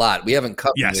about it a lot. We haven't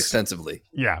covered it extensively.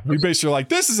 Yeah, we basically like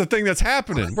this is a thing that's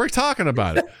happening. We're talking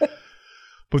about it.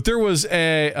 But there was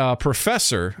a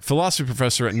philosophy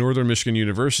professor at Northern Michigan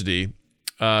University,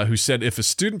 who said if a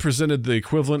student presented the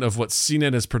equivalent of what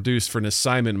CNET has produced for an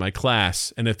assignment in my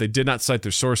class, and if they did not cite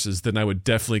their sources, then I would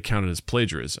definitely count it as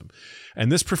plagiarism. And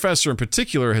this professor in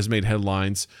particular has made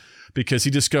headlines because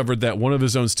he discovered that one of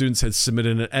his own students had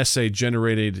submitted an essay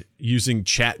generated using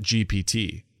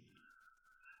ChatGPT.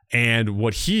 And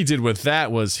what he did with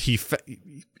that was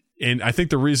and I think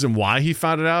the reason why he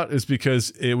found it out is because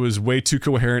it was way too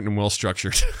coherent and well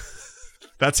structured.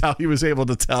 That's how he was able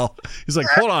to tell. He's like,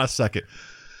 hold on a second.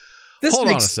 This hold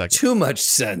on a makes second. too much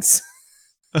sense.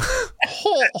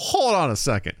 hold on a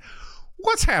second.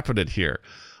 What's happening here?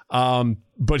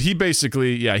 But he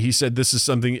basically, he said this is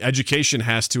something education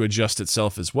has to adjust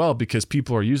itself as well, because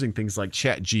people are using things like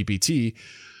ChatGPT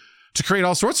to create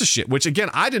all sorts of shit, which again,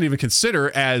 I didn't even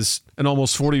consider as an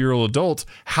almost 40-year-old adult,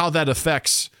 how that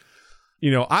affects,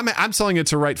 I'm telling it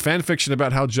to write fan fiction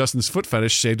about how Justin's foot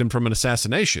fetish saved him from an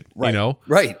assassination, right.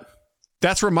 Right.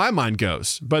 That's where my mind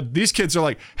goes. But these kids are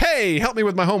like, hey, help me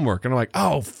with my homework. And I'm like,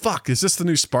 oh, fuck, is this the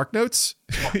new Spark Notes?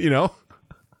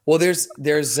 Well, there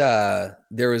was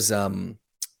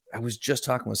I was just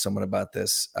talking with someone about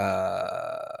this.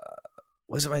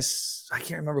 Was it I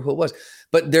can't remember who it was,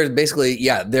 but they're basically,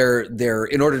 they're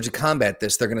in order to combat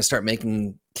this, they're going to start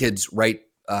making kids write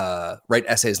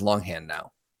essays longhand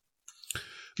now.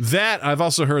 That I've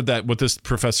also heard that what this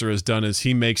professor has done is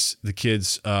he makes the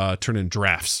kids turn in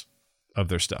drafts of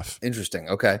their stuff. Interesting.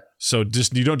 Okay. So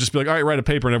you don't just be like, all right, write a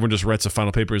paper, and everyone just writes a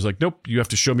final paper. He's like, nope, you have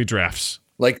to show me drafts.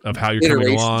 Like of how you're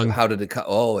coming along. How did it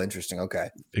oh, interesting. Okay.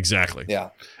 Exactly.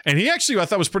 Yeah. And he actually, what I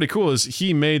thought was pretty cool is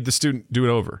he made the student do it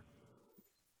over.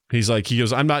 He goes,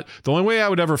 the only way I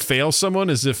would ever fail someone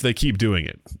is if they keep doing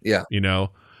it. Yeah.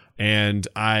 And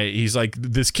he's like,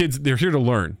 this kid's, they're here to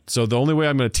learn. So the only way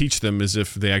I'm going to teach them is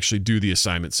if they actually do the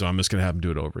assignment. So I'm just going to have them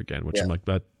do it over again, which I'm like,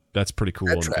 that's pretty cool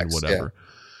and whatever.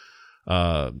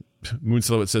 Yeah. Moon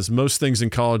Silhouette says most things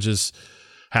in colleges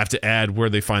have to add where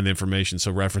they find the information. So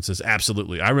references.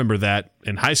 Absolutely. I remember that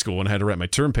in high school when I had to write my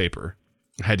term paper.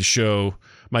 I had to show,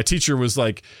 my teacher was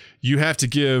like, you have to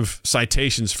give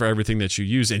citations for everything that you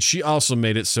use. And she also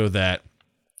made it so that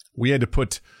we had to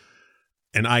put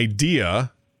an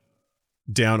idea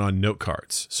down on note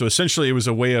cards. So essentially it was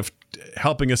a way of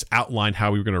helping us outline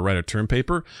how we were going to write a term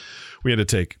paper. We had to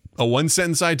take a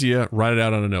 1-sentence idea, write it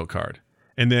out on a note card.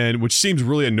 And then, which seems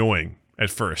really annoying at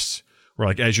first, where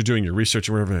like as you're doing your research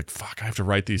and whatever, like, fuck, I have to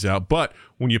write these out. But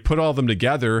when you put all of them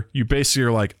together, you basically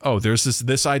are like, oh, there's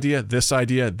this idea, this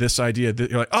idea, this idea.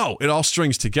 You're like, oh, it all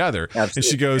strings together.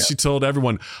 Absolutely. And she told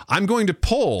everyone, I'm going to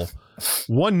pull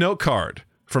one note card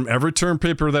from every term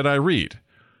paper that I read.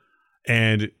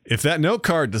 And if that note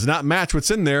card does not match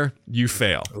what's in there, you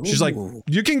fail. Ooh. She's like,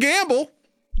 you can gamble.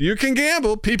 You can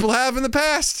gamble. People have in the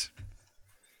past.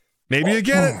 Maybe you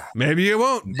get it. Maybe you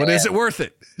won't. But is it worth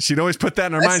it? She'd always put that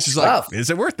in her mind. She's tough. Like, is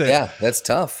it worth it? Yeah, that's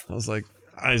tough. I was like,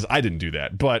 I didn't do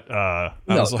that. But I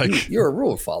was like, you're a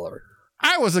rule follower.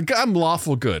 I'm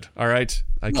lawful good. All right.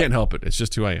 I can't help it. It's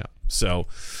just who I am. So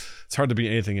it's hard to be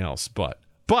anything else. But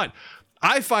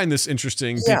I find this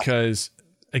interesting because,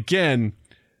 again,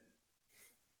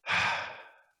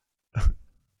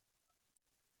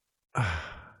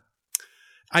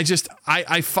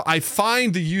 I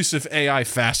find the use of AI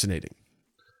fascinating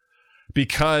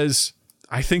because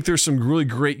I think there's some really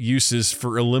great uses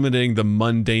for eliminating the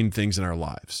mundane things in our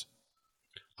lives.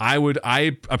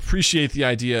 I appreciate the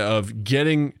idea of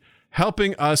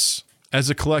helping us as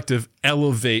a collective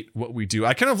elevate what we do.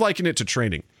 I kind of liken it to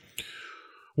training.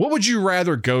 What would you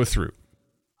rather go through?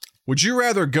 Would you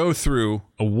rather go through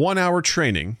a 1-hour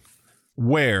training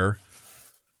where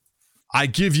I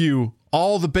give you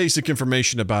all the basic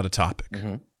information about a topic.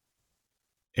 Mm-hmm.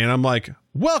 And I'm like,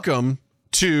 welcome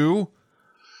to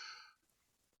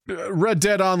Red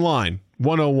Dead Online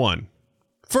 101.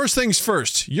 First things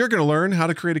first, you're going to learn how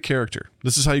to create a character.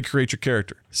 This is how you create your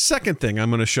character. Second thing I'm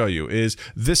going to show you is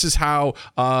this is how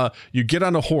you get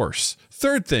on a horse.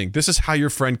 Third thing, this is how your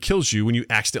friend kills you when you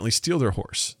accidentally steal their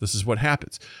horse. This is what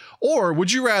happens. Or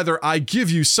would you rather I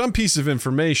give you some piece of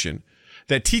information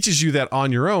that teaches you that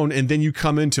on your own, and then you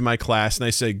come into my class and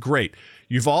I say, great,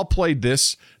 you've all played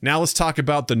this. Now let's talk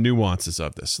about the nuances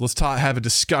of this. Let's have a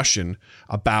discussion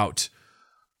about,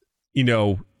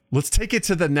 let's take it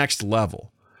to the next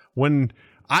level. When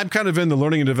I'm kind of in the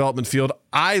learning and development field,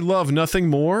 I love nothing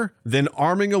more than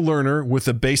arming a learner with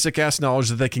the basic ass knowledge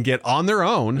that they can get on their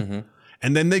own. Mm-hmm.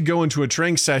 And then they go into a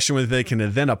training session where they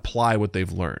can then apply what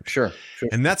they've learned. Sure.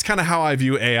 And that's kind of how I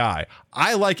view AI.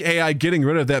 I like AI getting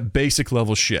rid of that basic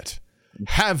level shit.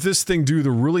 Have this thing do the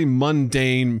really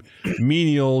mundane,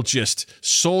 menial, just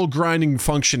soul grinding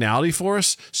functionality for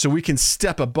us so we can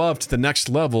step above to the next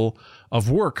level of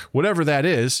work, whatever that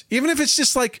is, even if it's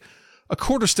just like a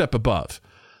quarter step above.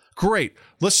 Great.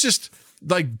 Let's just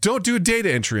don't do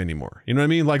data entry anymore. You know what I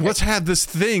mean? Let's have this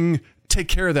thing take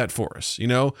care of that for us,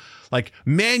 like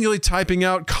manually typing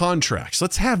out contracts.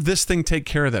 Let's have this thing take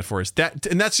care of that for us.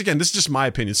 That's again, this is just my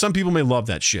opinion. Some people may love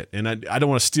that shit, and I don't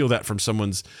want to steal that from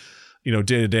someone's, day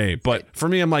to day. But for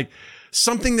me, I'm like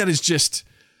something that is just,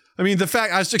 the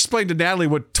fact I was explaining to Natalie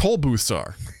what toll booths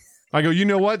are. I go, you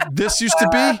know what? This used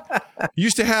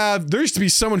to be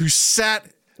someone who sat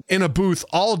in a booth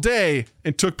all day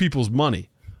and took people's money.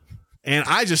 And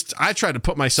I tried to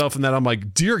put myself in that. I'm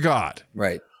like, dear God,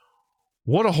 right.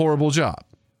 What a horrible job.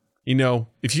 You know,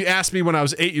 if you asked me when I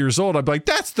was 8 years old, I'd be like,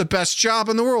 that's the best job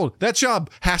in the world. That job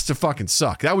has to fucking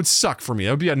suck. That would suck for me.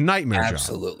 That would be a nightmare job.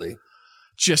 Absolutely.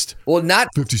 Just, well, not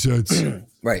 50 cents.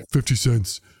 Right. 50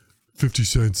 cents. 50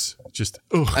 cents. Just,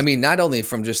 ugh. I mean, not only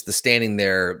from just the standing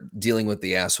there dealing with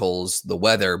the assholes, the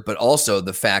weather, but also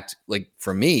the fact, like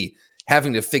for me,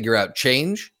 having to figure out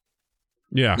change.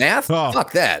 Yeah. Math? Oh.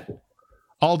 Fuck that.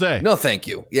 All day. No, thank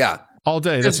you. Yeah. All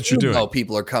day. That's what you're doing.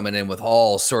 People are coming in with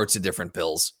all sorts of different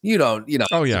bills. You know.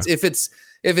 Oh yeah. If it's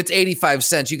 85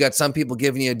 cents, you got some people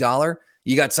giving you $1.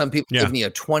 You got some people giving you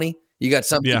 20. You got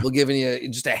some people giving you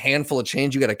just a handful of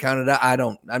change. You got to count it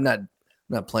out. I'm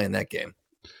not playing that game.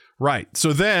 Right.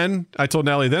 So then I told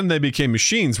Natalie, then they became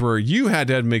machines where you had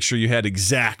to make sure you had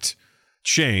exact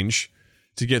change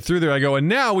to get through there. I go, and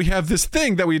now we have this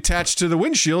thing that we attach to the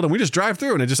windshield and we just drive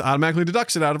through and it just automatically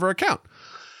deducts it out of our account.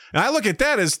 And I look at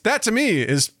that to me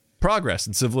is progress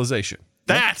in civilization.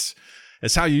 That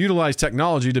is how you utilize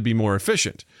technology to be more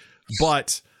efficient.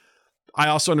 But I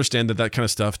also understand that kind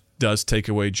of stuff does take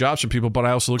away jobs from people. But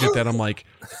I also look at that, I'm like,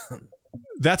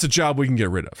 that's a job we can get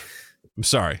rid of. I'm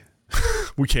sorry.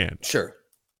 We can. Sure.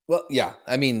 Well, yeah.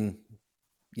 I mean,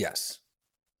 yes.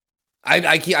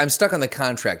 I'm stuck on the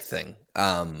contract thing.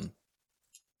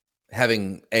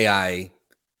 Having AI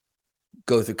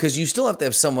go through, because you still have to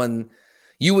have someone.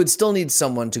 You would still need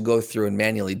someone to go through and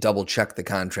manually double check the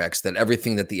contracts that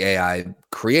everything that the AI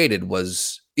created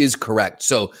is correct.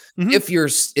 So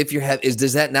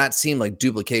does that not seem like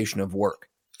duplication of work?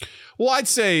 Well, I'd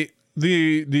say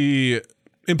the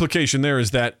implication there is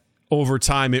that over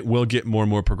time it will get more and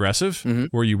more progressive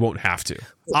where you won't have to.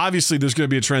 Obviously, there's going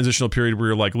to be a transitional period where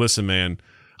you're like, listen, man,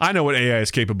 I know what AI is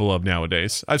capable of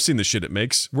nowadays. I've seen the shit it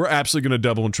makes. We're absolutely going to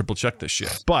double and triple check this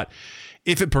shit. But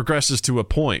if it progresses to a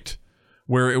point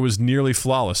where it was nearly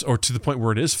flawless, or to the point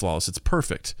where it is flawless, it's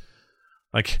perfect.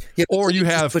 Like, or you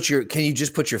have can you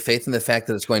just put your faith in the fact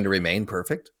that it's going to remain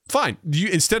perfect? Fine.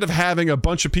 Instead of having a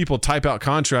bunch of people type out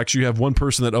contracts, you have one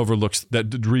person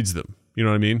that reads them. You know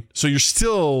what I mean? So you're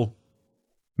still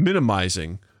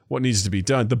minimizing what needs to be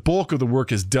done. The bulk of the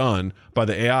work is done by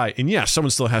the AI, and yeah,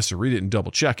 someone still has to read it and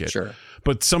double check it. Sure.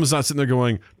 But someone's not sitting there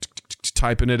going,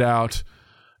 typing it out,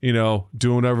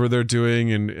 doing whatever they're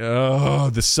doing, and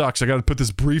this sucks. I got to put this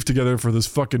brief together for this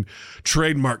fucking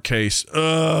trademark case,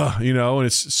 and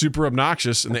it's super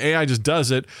obnoxious, and the AI just does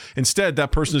it. Instead,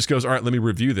 that person just goes, all right, let me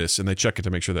review this, and they check it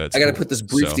to make sure that it's I got to put this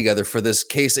brief together for this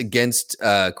case against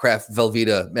Kraft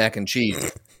Velveeta mac and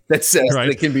cheese that says that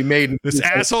it can be made. This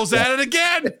asshole's at it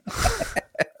again.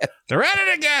 They're at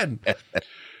it again.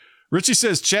 Richie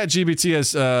says ChatGPT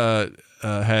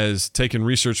has taken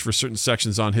research for certain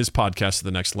sections on his podcast to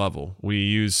the next level. We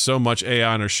use so much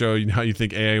AI on our show. You know how you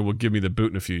think AI will give me the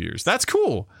boot in a few years. That's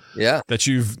cool. Yeah. That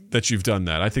you've done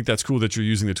that. I think that's cool that you're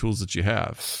using the tools that you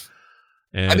have.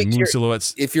 And Moon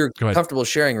Silhouettes. If you're comfortable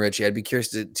sharing, Richie, I'd be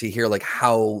curious to hear like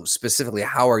how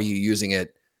are you using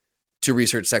it to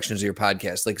research sections of your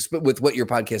podcast? Like with what your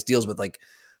podcast deals with, like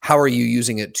how are you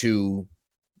using it to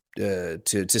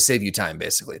save you time,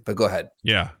 basically? But go ahead.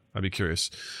 Yeah. I'd be curious.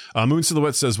 Moon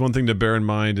Silhouette says one thing to bear in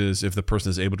mind is if the person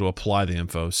is able to apply the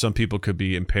info. Some people could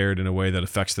be impaired in a way that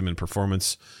affects them in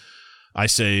performance. I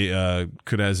say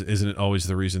isn't it always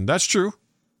the reason? That's true.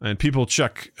 And people can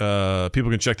check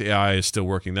the AI is still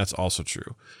working. That's also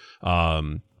true.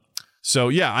 So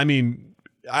yeah, I mean,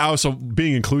 I also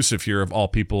being inclusive here of all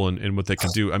people and what they can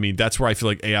do. I mean, that's where I feel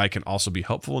like AI can also be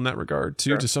helpful in that regard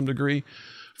too, to some degree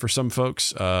for some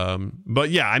folks. But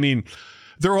yeah, I mean,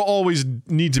 there will always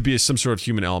need to be some sort of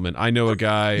human element. I know a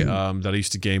guy that I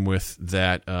used to game with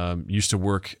that used to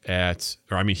work I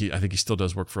think he still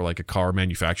does work for like a car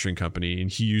manufacturing company,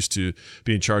 and he used to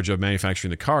be in charge of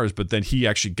manufacturing the cars, but then he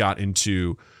actually got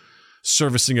into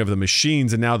servicing of the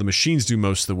machines, and now the machines do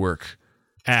most of the work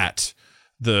at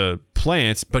the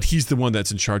plant, but he's the one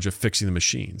that's in charge of fixing the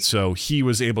machine. So he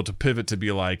was able to pivot to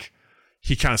be like,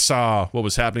 he kind of saw what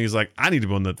was happening. He's like, I need to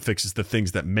be one that fixes the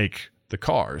things that make the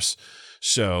cars.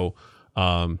 So,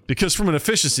 because from an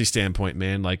efficiency standpoint,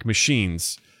 man, like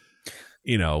machines,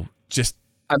 just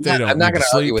I'm not going to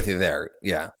argue with you there.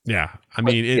 Yeah, yeah. I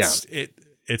mean,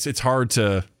 it's hard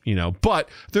to but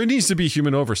there needs to be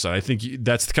human oversight. I think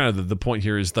that's kind of the point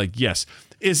here. Is like, yes,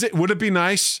 would it be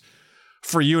nice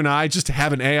for you and I just to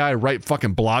have an AI write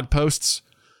fucking blog posts?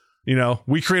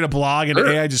 We create a blog and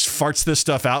AI just farts this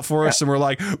stuff out for us, and we're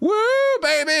like, woo,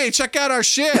 baby, check out our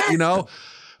shit.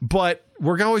 But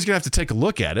we're always gonna have to take a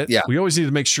look at it. Yeah. We always need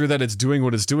to make sure that it's doing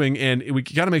what it's doing, and we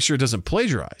got to make sure it doesn't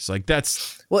plagiarize. Like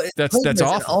that's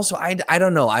awful. Also, I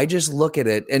don't know. I just look at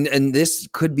it, and this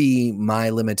could be my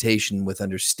limitation with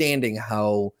understanding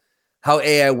how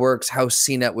AI works, how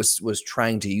CNET was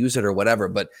trying to use it or whatever.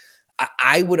 But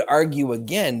I would argue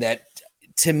again that,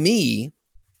 to me,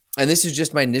 and this is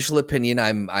just my initial opinion,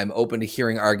 I'm open to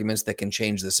hearing arguments that can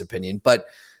change this opinion, but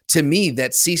to me,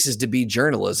 that ceases to be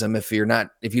journalism if you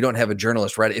don't have a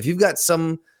journalist write it. If you've got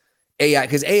some AI,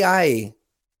 because AI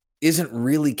isn't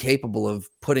really capable of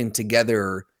putting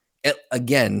together,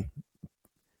 again,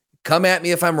 come at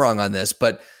me if I'm wrong on this,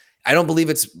 but I don't believe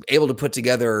it's able to put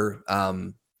together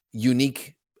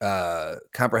unique,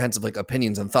 comprehensive like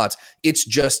opinions and thoughts. It's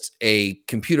just a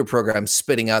computer program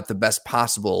spitting out the best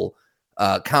possible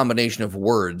combination of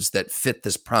words that fit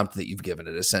this prompt that you've given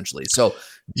it, essentially. So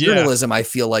journalism, I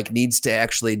feel like, needs to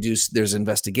actually there's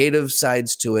investigative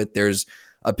sides to it. There's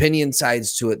opinion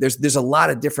sides to it. There's a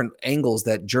lot of different angles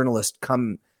that journalists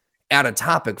come at a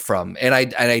topic from. And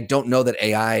I don't know that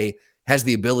AI has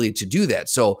the ability to do that.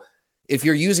 So if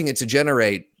you're using it to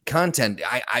generate content,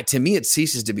 to me, it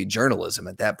ceases to be journalism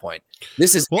at that point.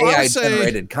 This is AI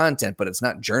generated content, but it's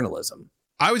not journalism.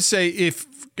 I would say, if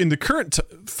in the current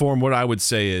form, what I would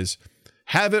say is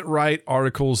have it write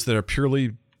articles that are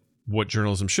purely what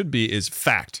journalism should be, is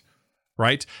fact,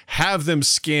 right? Have them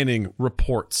scanning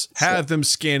reports, have them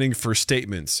scanning for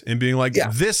statements and being like,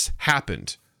 this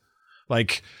happened.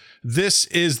 Like, this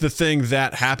is the thing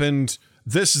that happened.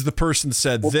 This is the person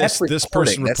said this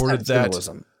person reported that.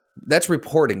 Journalism. That's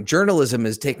reporting. Journalism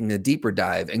is taking a deeper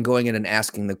dive and going in and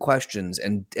asking the questions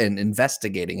and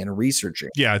investigating and researching.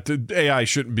 Yeah, the AI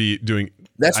shouldn't be doing.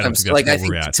 That's what I'm saying. Like, I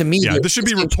think, to me, this should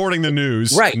be reporting the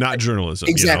news, right? Not journalism.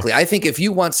 Exactly. I think if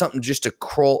you want something just to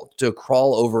crawl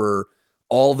over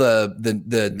all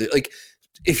the like,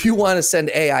 if you want to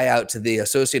send AI out to the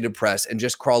Associated Press and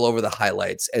just crawl over the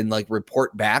highlights and like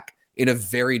report back in a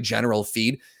very general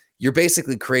feed, you're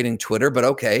basically creating Twitter, but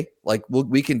okay, like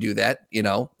we can do that,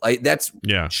 like that's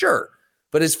sure.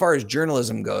 But as far as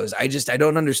journalism goes, I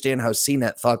don't understand how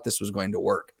CNET thought this was going to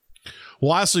work.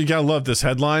 Well, also, you gotta love this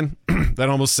headline. That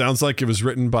almost sounds like it was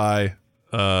written by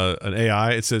an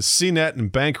AI. It says CNET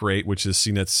and Bankrate, which is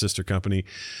CNET's sister company,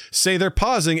 say they're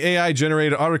pausing AI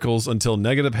generated articles until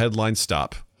negative headlines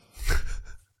stop.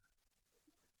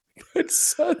 It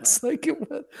sounds like it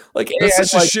was like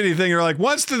that's such a shitty thing. You're like,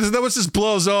 once this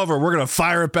blows over, we're gonna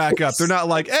fire it back up. They're not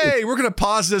like, hey, we're gonna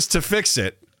pause this to fix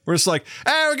it. We're just like,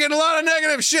 hey, we're getting a lot of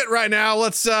negative shit right now.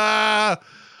 Let's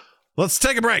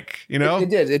take a break. It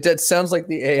did. It sounds like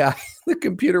the AI, the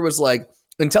computer was like,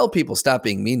 until people stop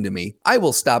being mean to me, I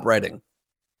will stop writing.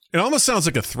 It almost sounds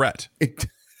like a threat.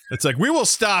 It's like, we will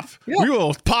stop. Yeah. We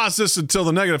will pause this until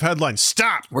the negative headlines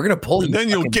stop. We're gonna pull you, and then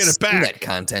you'll get it back. That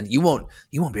content, you won't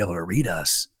be able to read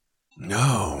us.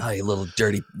 No, you little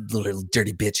dirty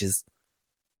bitches.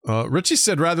 Richie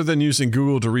said, rather than using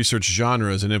Google to research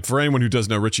genres, and for anyone who does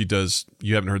know, Richie does.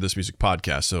 You haven't heard this music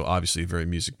podcast, so obviously very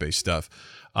music based stuff.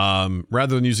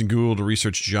 Rather than using Google to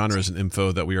research genres and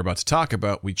info that we are about to talk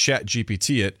about, we chat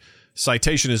GPT it.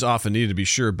 Citation is often needed, to be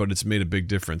sure, but it's made a big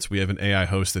difference. We have an AI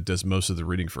host that does most of the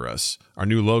reading for us. Our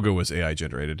new logo was AI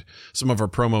generated. Some of our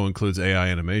promo includes AI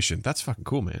animation. That's fucking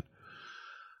cool, man.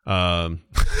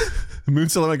 Moon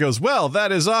Solomon goes, well,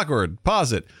 that is awkward.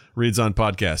 Pause it. Reads on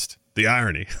podcast. The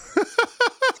irony.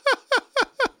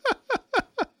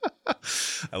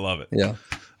 I love it. Yeah.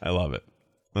 I love it.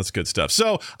 That's good stuff.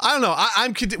 So I don't know.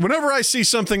 I'm whenever I see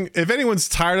something, if anyone's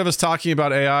tired of us talking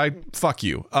about AI, fuck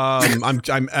you.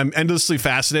 I'm endlessly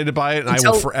fascinated by it, and I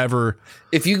will forever.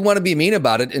 If you want to be mean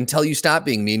about it, until you stop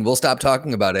being mean, we'll stop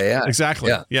talking about AI.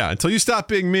 Exactly. Yeah. Until you stop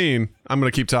being mean, I'm going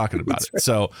to keep talking about it. Right.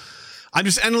 So I'm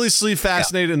just endlessly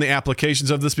fascinated in the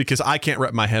applications of this because I can't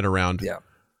wrap my head around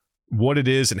what it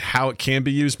is and how it can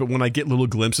be used. But when I get little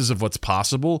glimpses of what's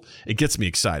possible, it gets me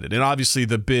excited. And obviously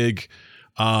the big.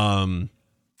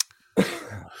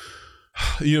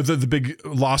 The big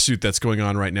lawsuit that's going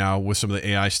on right now with some of the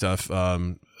AI stuff.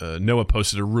 Noah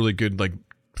posted a really good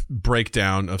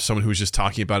breakdown of someone who was just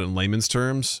talking about it in layman's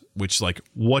terms, which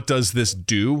what does this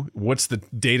do? What's the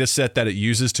data set that it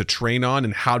uses to train on,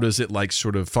 and how does it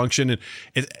sort of function?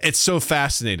 And it's so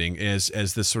fascinating as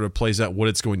this sort of plays out what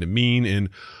it's going to mean and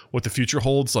what the future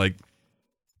holds. I'm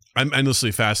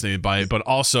endlessly fascinated by it, but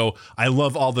also I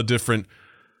love all the different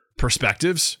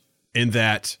perspectives in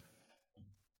that.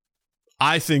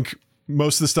 I think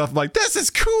most of the stuff this is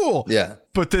cool. Yeah.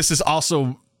 But this is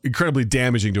also incredibly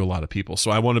damaging to a lot of people.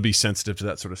 So I want to be sensitive to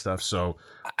that sort of stuff. So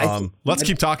let's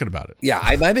keep talking about it.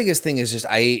 Yeah, my biggest thing is just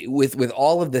with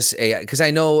all of this AI, because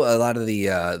I know a lot of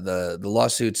the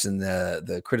lawsuits and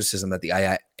the criticism that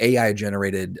the AI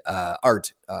generated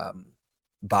art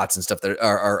bots and stuff that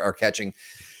are catching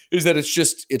is that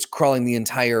it's crawling the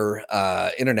entire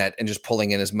internet and just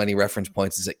pulling in as many reference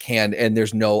points as it can, and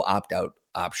there's no opt-out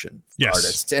option for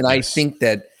artists. And I think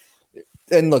that,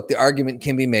 and look, the argument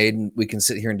can be made, and we can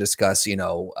sit here and discuss,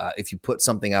 if you put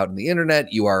something out on the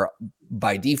internet, you are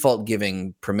by default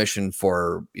giving permission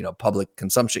for, public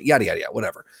consumption, yada, yada, yada,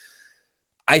 whatever.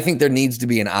 I think there needs to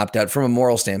be an opt-out from a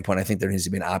moral standpoint. I think there needs to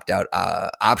be an opt-out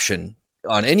option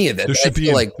on any of it. There should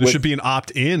be an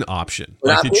opt-in option.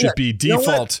 Like it should be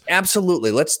default.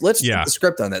 Absolutely. Let's flip the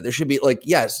script on that. There should be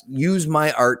yes, use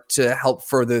my art to help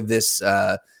further this,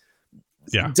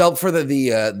 help further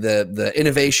the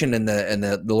innovation and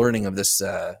the learning of this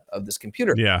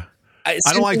computer. Yeah. I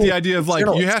don't like the idea of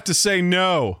you have to say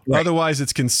no, otherwise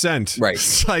it's consent. Right.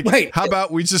 It's how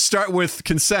about we just start with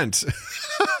consent?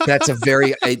 That's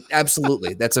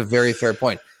absolutely. That's a very fair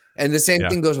point. And the same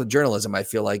thing goes with journalism. I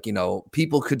feel like,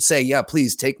 people could say, yeah,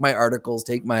 please take my articles,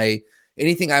 take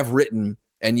anything I've written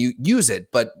and you use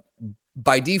it. But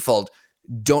by default,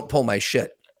 don't pull my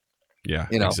shit. Yeah,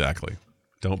 exactly.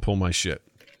 Don't pull my shit.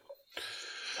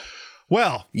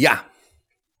 Well, yeah,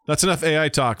 that's enough AI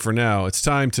talk for now. It's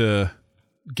time to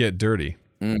get dirty.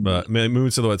 Mm-hmm. But Moon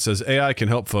Silhouette says AI can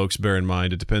help folks. Bear in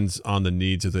mind, it depends on the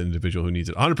needs of the individual who needs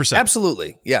it. 100%.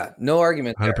 Absolutely. Yeah. No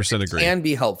argument. 100% agree. It can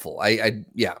be helpful.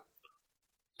 Yeah.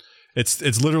 It's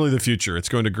literally the future. It's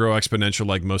going to grow exponential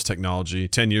like most technology.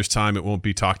 10 years time, it won't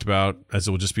be talked about as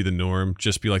it will just be the norm.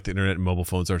 Just be like the internet and mobile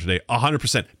phones are today.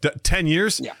 100%. 10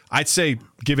 years? Yeah. I'd say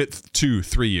give it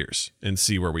 2-3 years and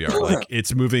see where we are.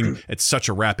 It's moving at such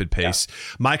a rapid pace.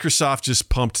 Yeah. Microsoft just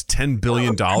pumped $10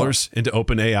 billion into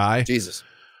OpenAI. Jesus.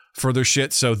 For their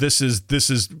shit. So this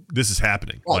is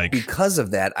happening. Well, because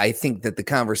of that, I think that the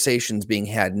conversations being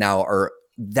had now are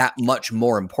that much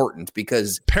more important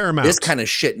because paramount. This kind of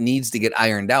shit needs to get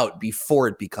ironed out before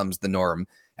it becomes the norm,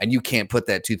 and you can't put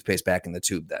that toothpaste back in the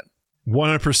tube then.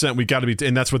 100%. We got to be,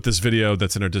 and that's what this video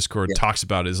that's in our Discord talks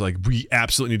about is we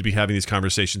absolutely need to be having these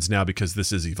conversations now because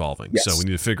this is evolving. Yes. So we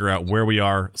need to figure out where we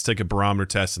are. Let's take a barometer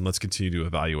test and let's continue to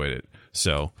evaluate it.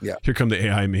 So here come the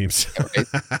AI memes. Right.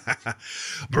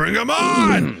 Bring them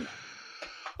on.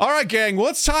 All right, gang. Well,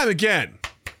 it's time again.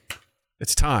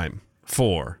 It's time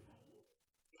for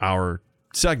our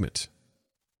segment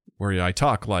where I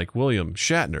talk like William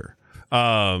Shatner.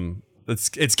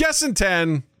 It's Guess in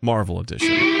 10 Marvel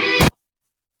Edition.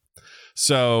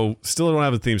 So still don't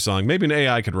have a theme song. Maybe an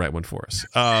AI could write one for us.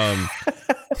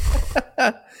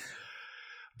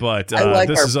 But I like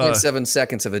our 0.7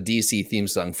 seconds of a DC theme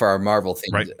song for our Marvel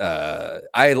theme. Right.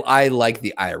 I like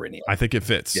the irony. I think it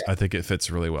fits. Yeah. I think it fits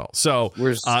really well. So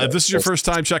if this is your first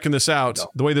time checking this out,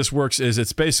 the way this works is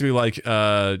it's basically like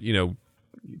 20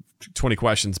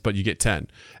 questions, but you get 10.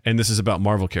 And this is about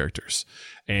Marvel characters.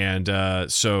 And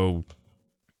so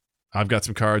I've got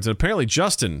some cards, and apparently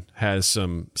Justin has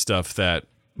some stuff that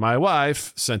my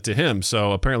wife sent to him.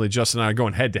 So apparently Justin and I are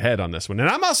going head to head on this one. And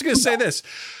I'm also going to say this.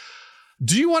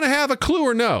 Do you want to have a clue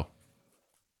or no?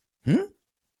 Do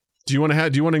you want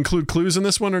to include clues in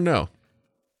this one or no?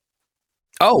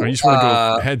 Oh, or you just want to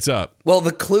go heads up? Well,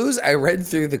 the clues, I read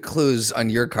through the clues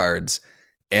on your cards,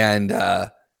 and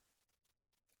I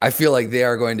feel like they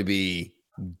are going to be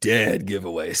dead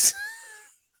giveaways.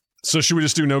 So should we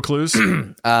just do no clues?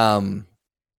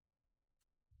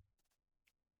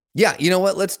 Yeah, you know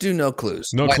what? Let's do no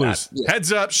clues. No clues. Yeah.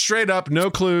 Heads up, straight up,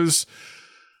 no clues.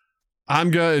 I'm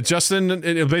good. Justin,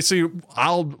 basically,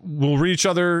 we'll read each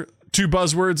other 2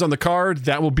 buzzwords on the card.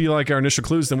 That will be like our initial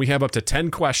clues. Then we have up to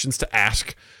 10 questions to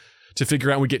ask to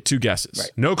figure out. We get 2 guesses.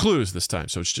 Right. No clues this time,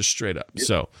 so it's just straight up. Yep.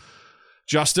 So,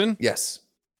 Justin. Yes.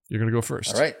 You're going to go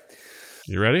first. All right.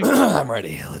 You ready? I'm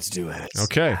ready. Let's do it.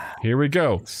 Okay, here we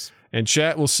go. And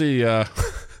chat, we'll see.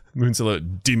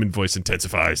 Moonzilla demon voice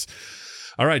intensifies.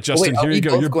 All right, Justin, here you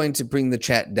go. You're going to bring the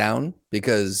chat down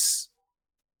because.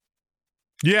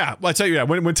 Yeah, well, I tell you,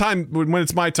 when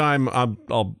it's my time,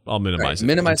 I'll minimize it.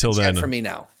 Minimize until the chat then. For me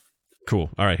now.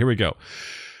 Cool. All right, here we go.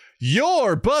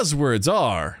 Your buzzwords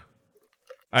are.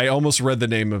 I almost read the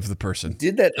name of the person.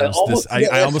 Did that? I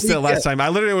almost did it last time. I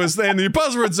literally was saying the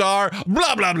buzzwords are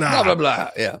blah, blah, blah. Blah, blah, blah.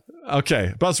 Yeah.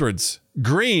 Okay. Buzzwords.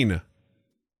 Green.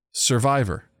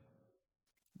 Survivor.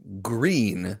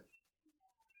 Green.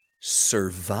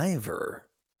 Survivor.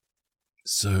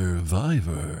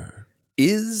 Survivor.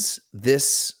 Is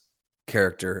this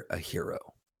character a hero?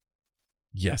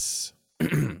 Yes.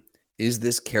 Is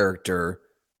this character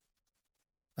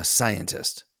A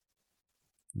scientist.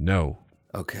 No.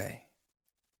 Okay.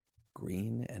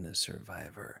 Green and a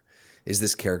survivor. Is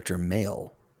this character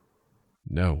male?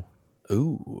 No.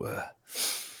 Ooh.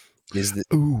 Is this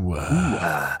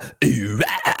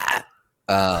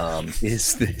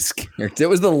is this character? It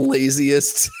was the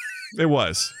laziest. It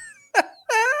was.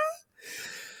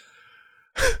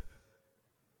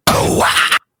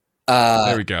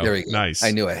 There we go. Nice. I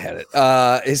knew I had it.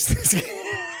 Is this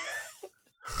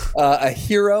a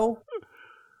hero?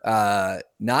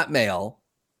 Not male.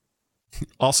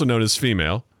 Also known as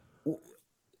female.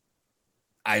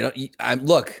 I'm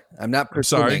not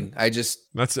presuming.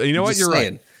 That's you know what? You're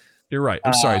saying. Right. You're right.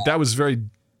 I'm sorry. That was very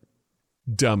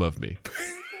dumb of me.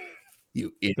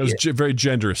 You idiot. That was very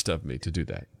genderist of me to do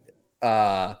that.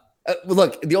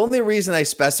 Look, the only reason I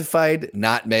specified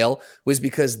not male was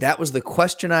because that was the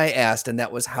question I asked, and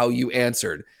that was how you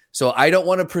answered. So I don't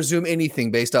want to presume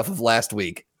anything based off of last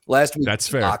week. That's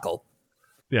fair. Debacle.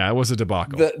 Yeah, it was a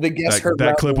debacle. The guess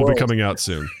that clip will be coming out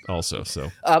soon, also.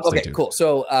 So okay, cool.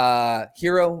 So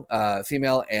hero,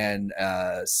 female, and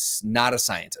not a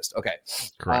scientist. Okay,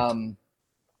 correct.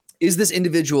 Is this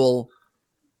individual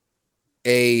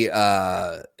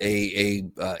a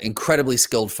incredibly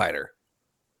skilled fighter?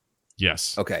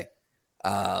 Yes. Okay.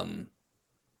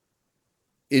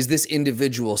 Is this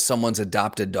individual someone's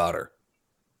adopted daughter?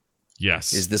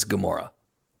 Yes. Is this Gamora?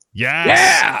 Yes.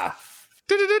 Yeah.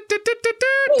 Do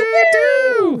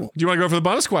you want to go for the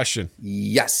bonus question?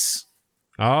 Yes.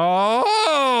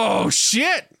 Oh,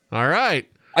 shit. All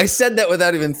right. I said that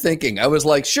without even thinking. I was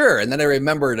like, sure. And then I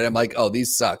remembered and I'm like, oh,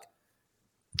 these suck.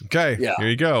 Okay. Yeah. Here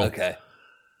you go. Okay.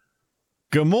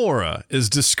 Gamora is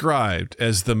described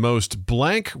as the most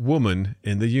blank woman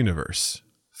in the universe.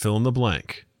 Fill in the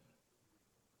blank.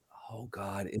 Oh,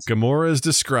 God. Gamora is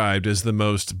described as the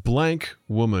most blank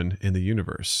woman in the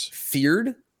universe.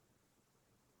 Feared?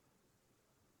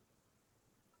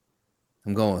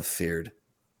 I'm going with feared.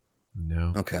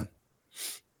 No. Okay.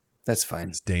 That's fine.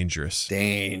 It's dangerous.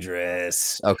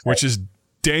 Dangerous. Okay. Which is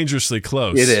dangerously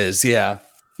close. It is, yeah.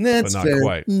 That's but not fair.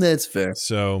 Quite. That's fair.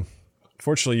 So,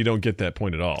 fortunately, you don't get that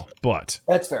point at all. But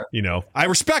that's fair. You know, I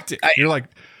respect it. You're like,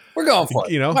 we're going for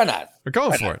it. You know, why not? We're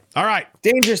going for it. All right.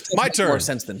 Dangerous. My turn. More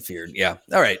sense than feared. Yeah.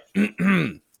 All right.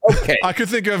 Okay. I could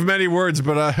think of many words,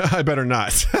 but I better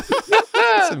not.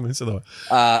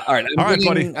 All right.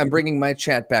 Buddy. I'm bringing my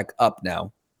chat back up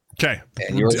now. Okay.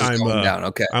 And yours is going down.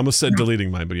 Okay. I almost said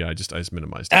deleting mine, but yeah, I just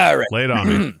minimized it. All right. Lay it on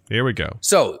me. Here we go.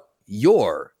 So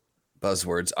your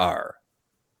buzzwords are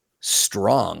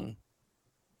strong,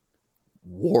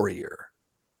 warrior.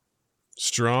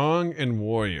 Strong and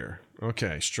warrior.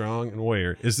 Okay. Strong and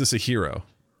warrior. Is this a hero?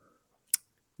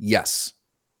 Yes.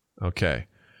 Okay.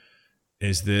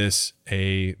 Is this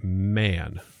a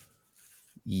man?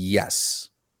 Yes.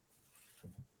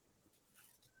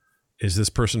 Is this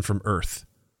person from Earth?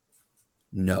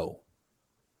 No.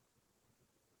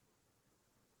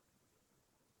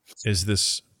 Is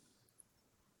this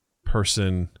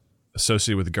person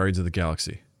associated with the Guardians of the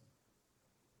Galaxy?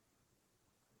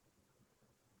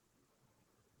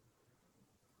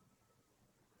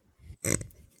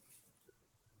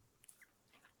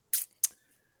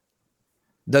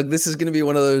 Doug, this is going to be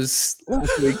one of those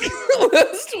last week.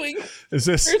 Is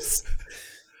this?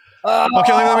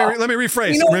 Okay, let me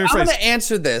rephrase. I'm going to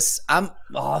answer this.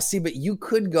 But you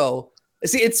could go.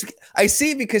 See, I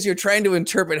see it because you're trying to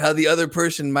interpret how the other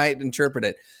person might interpret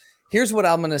it. Here's what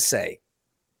I'm going to say.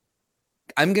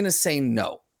 I'm going to say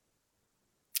no.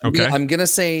 Okay. I'm going to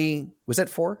say, was that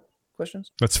 4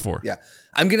 questions? That's 4. Yeah.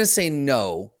 I'm going to say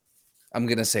no. I'm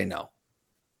going to say no.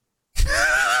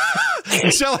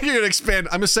 You sound like you're going to expand.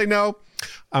 I'm going to say no.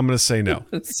 I'm going to say no.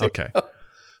 Okay.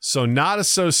 So not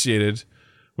associated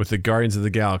with the Guardians of the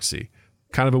Galaxy.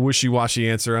 Kind of a wishy-washy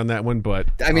answer on that one, but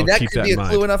I mean, that could be a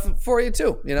clue enough for you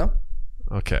too, you know?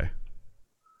 Okay.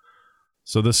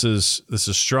 So this is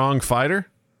strong fighter?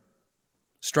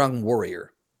 Strong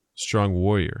warrior. Strong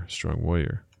warrior. Strong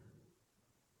warrior.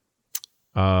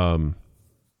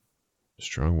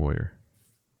 Strong warrior.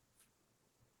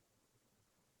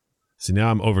 See,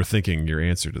 now I'm overthinking your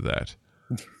answer to that.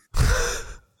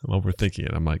 I'm overthinking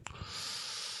it. I'm like,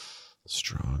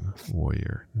 strong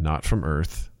warrior, not from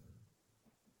Earth.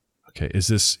 Okay, is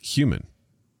this human?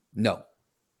 No.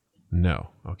 No.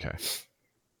 Okay.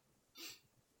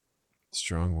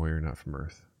 Strong warrior, not from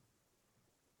Earth.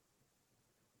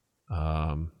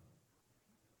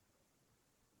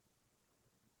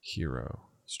 Hero,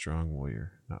 strong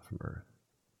warrior, not from Earth.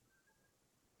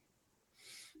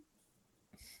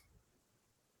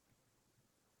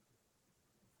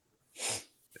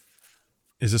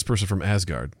 Is this person from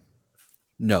Asgard?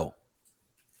 No.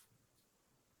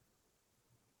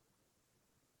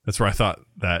 That's where I thought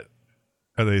that.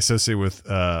 Are they associated with?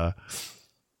 That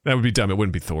would be dumb. It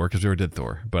wouldn't be Thor because we already did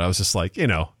Thor. But I was just like,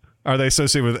 are they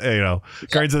associated with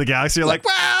Guardians of the Galaxy? You're like,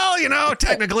 well,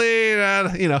 technically,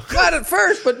 not at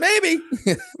first, but maybe,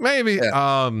 maybe.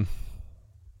 Yeah.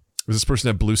 Does this person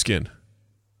have blue skin?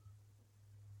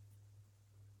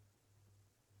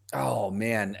 Oh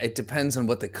man, it depends on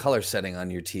what the color setting on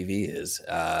your TV is.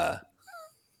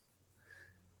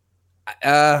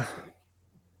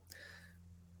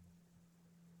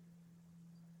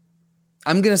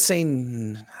 I'm gonna say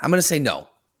no.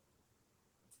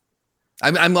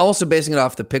 I'm also basing it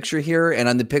off the picture here, and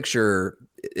on the picture,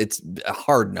 it's a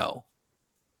hard no.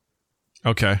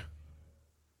 Okay,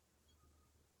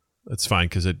 that's fine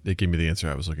because it gave me the answer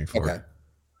I was looking for.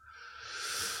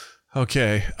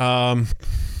 Okay.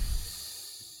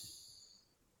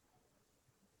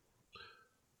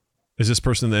 Is this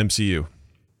person in the MCU?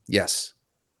 Yes.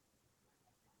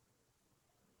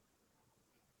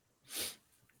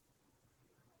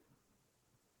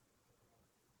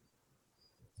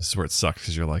 This is where it sucks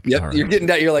because you're like, yep, right, you're getting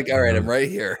that. You're like, all right, I'm right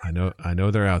here. I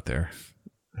know they're out there.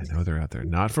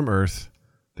 Not from Earth.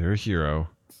 They're a hero.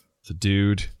 It's a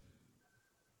dude.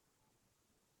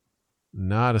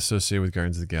 Not associated with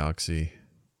Guardians of the Galaxy.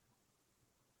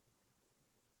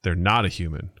 They're not a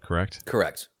human, correct?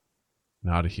 Correct.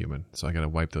 Not a human. So I got to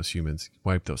wipe those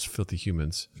filthy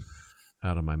humans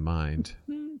out of my mind.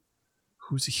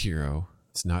 Who's a hero?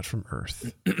 It's not from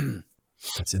Earth.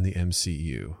 That's in the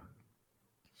MCU.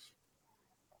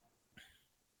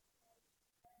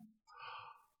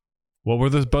 What were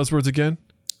the buzzwords again?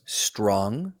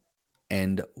 Strong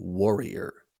and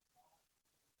warrior.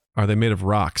 Are they made of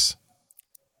rocks?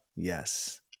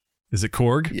 Yes. Is it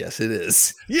Korg? Yes, it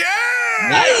is. Yeah!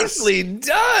 Nicely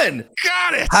done.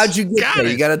 Got it. How'd you get there?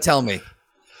 You got to tell me.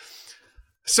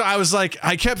 So I was like,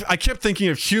 I kept thinking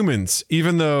of humans,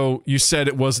 even though you said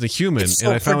it wasn't a human, It's so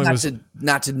and I found hard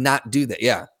not to do that.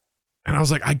 Yeah. And I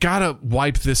was like, I gotta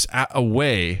wipe this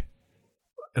away.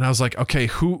 And I was like, okay,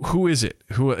 who is it?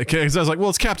 Because I was like, well,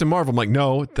 it's Captain Marvel. I'm like,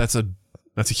 no, that's a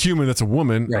human. That's a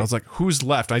woman. Right. I was like, who's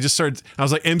left? I was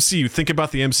like, MCU. Think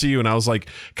about the MCU. And I was like,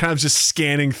 kind of just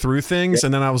scanning through things. Yeah.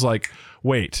 And then I was like,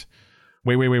 wait.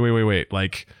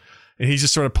 Like, and he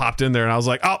just sort of popped in there. And I was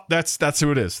like, oh, that's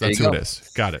who it is. That's who it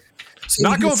is. Got it. So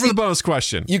not going for the bonus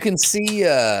question. You can see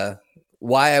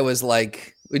why I was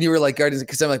like, when you were like Guardians,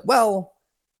 because I'm like, well,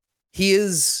 he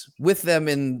is with them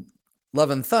in Love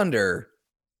and Thunder.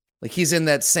 Like he's in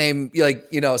that same,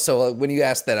 so when you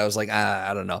asked that, I was like,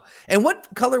 I don't know. And what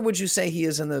color would you say he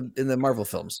is in the Marvel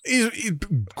films? He's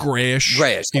grayish.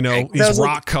 Grayish. Okay. He's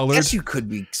rock colored. I guess you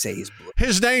could say he's blue.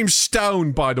 His name's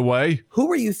Stone, by the way. Who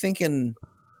were you thinking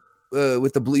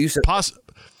with the blue? You said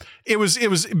it was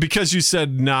because you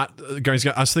said not Guardians.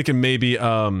 I was thinking maybe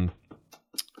Yondu.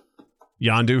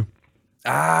 Okay.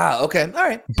 All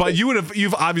right. But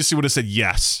you've obviously would have said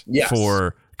yes.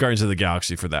 For Guardians of the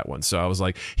Galaxy for that one. So I was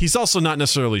like, he's also not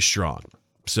necessarily strong.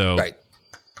 So right.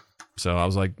 So I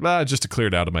was like, just to clear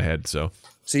it out of my head. So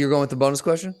you're going with the bonus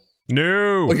question?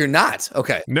 No. Oh, you're not.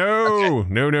 Okay. No.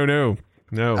 Okay.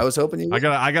 No. I was hoping you would.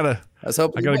 I gotta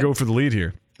go for the lead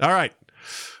here. All right.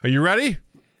 Are you ready?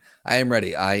 I am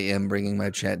ready. I am bringing my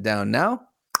chat down now.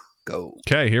 Go.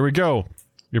 Okay, here we go.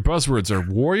 Your buzzwords are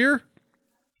warrior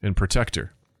and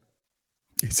protector.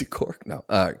 Is it Korg? No.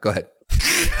 Go ahead.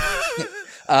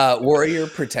 Warrior,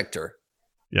 protector.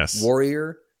 Yes.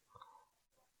 Warrior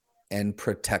and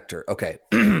protector. Okay.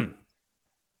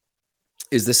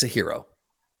 Is this a hero?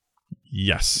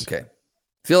 Yes. Okay.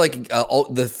 I feel like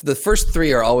the first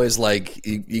three are always like,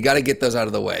 you got to get those out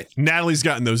of the way. Natalie's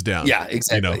gotten those down. Yeah,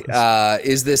 exactly.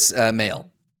 Is this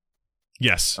male?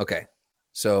 Yes. Okay.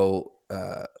 So,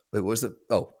 what was it?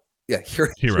 Oh, yeah.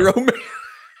 Hero.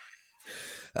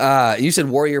 You said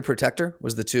warrior, protector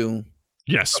was the two.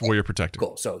 Yes, okay. Warrior protector.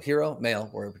 Cool. So hero, male,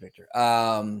 warrior protector.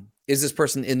 Is this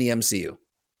person in the MCU?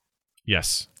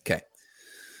 Yes. Okay.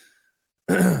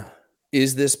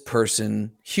 Is this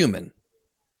person human?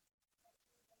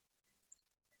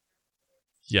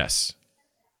 Yes.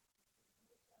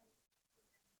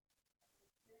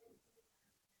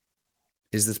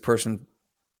 Is this person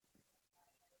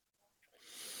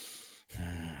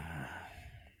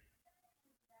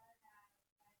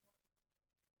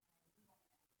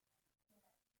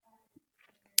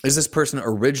Is this person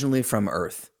originally from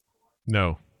Earth?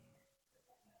 No.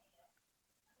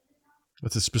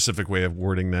 That's a specific way of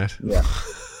wording that. Yeah.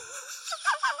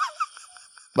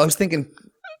 I was thinking,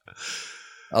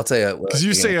 I'll tell you. Because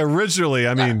you say originally,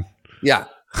 I mean. Yeah.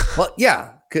 Well,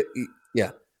 yeah.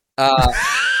 Yeah.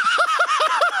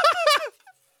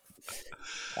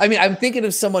 I mean, I'm thinking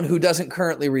of someone who doesn't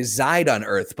currently reside on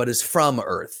Earth, but is from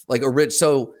Earth, like a rich.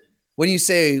 So when you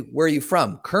say, where are you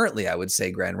from? Currently, I would say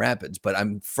Grand Rapids, but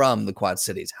I'm from the Quad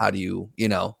Cities. How do you,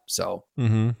 so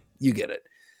you get it.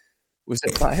 Was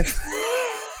it 5?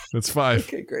 That's 5.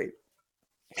 Okay, great.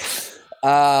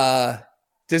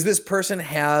 Does this person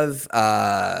have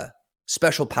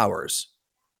special powers?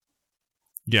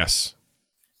 Yes.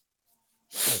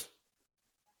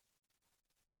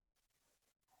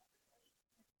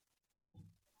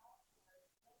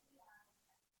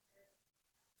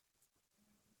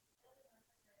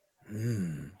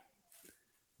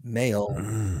 Male.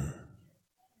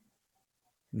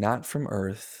 Not from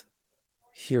Earth.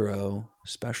 Hero.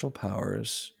 Special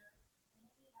powers.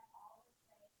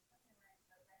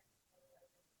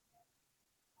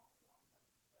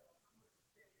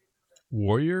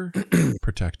 Warrior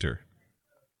protector.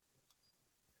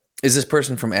 Is this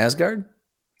person from Asgard?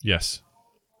 Yes.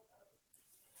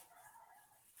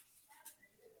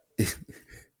 Is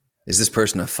this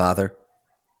person a father?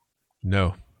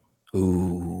 No.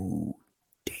 Ooh,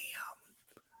 damn.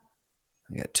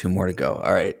 I got 2 more to go.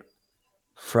 All right.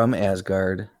 From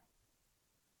Asgard.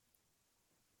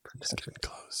 He's getting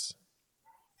close.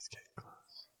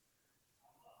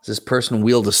 Does this person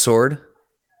wield a sword?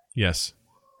 Yes.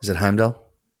 Is it Heimdall?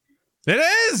 It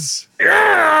is!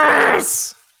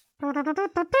 Yes!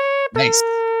 Nice.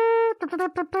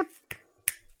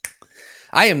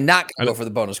 I am not going to go for the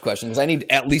bonus question because I need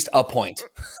at least a point.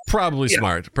 Probably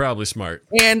smart.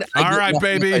 And all right,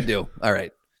 baby. I do. All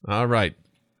right. All right.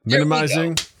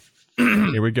 Minimizing.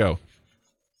 Here we go.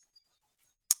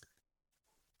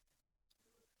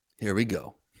 Here we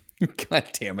go. God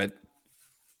damn it.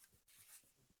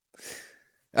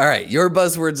 All right. Your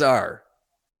buzzwords are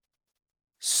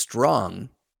strong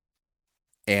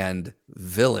and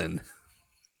villain.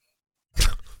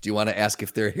 Do you want to ask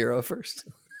if they're a hero first?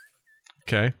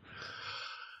 Okay.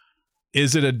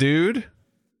 Is it a dude?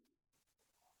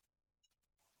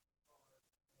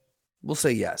 We'll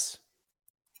say yes.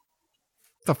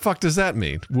 The fuck does that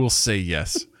mean? We'll say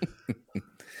yes.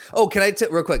 Oh, can I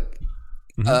real quick?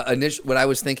 What I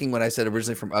was thinking when I said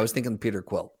originally I was thinking Peter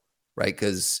Quill, right?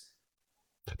 Because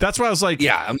that's why I was like,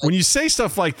 when you say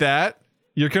stuff like that,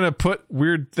 you're going to put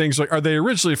weird things like, are they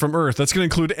originally from Earth? That's going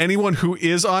to include anyone who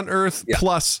is on Earth,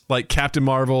 plus like Captain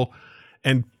Marvel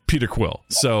and Peter Quill.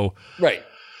 So, right.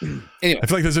 Anyway. I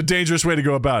feel like there's a dangerous way to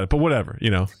go about it, but whatever,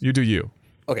 you do you.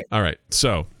 Okay. All right.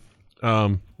 So,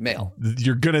 male.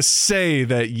 You're going to say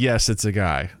that, yes, it's a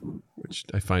guy, which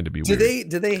I find to be weird.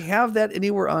 Do they have that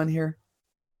anywhere on here?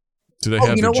 Do they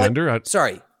have their gender?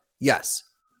 Sorry. Yes.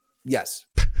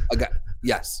 A guy.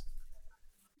 Yes.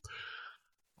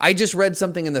 I just read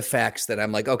something in the facts that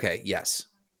I'm like, okay, yes.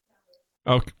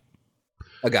 Okay.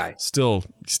 A guy. Still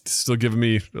giving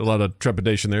me a lot of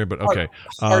trepidation there, but okay.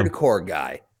 Hardcore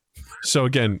guy. So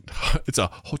again, it's a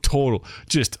total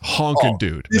just honking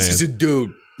dude. This is a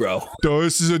dude, bro.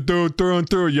 This is a dude through and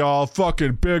through, y'all.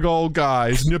 Fucking big old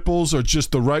guy. His nipples are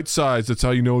just the right size. That's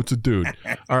how you know it's a dude.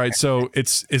 All right, so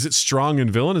is it strong and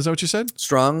villain? Is that what you said?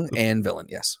 Strong and villain,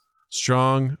 yes.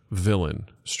 Strong villain.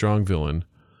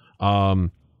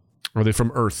 Are they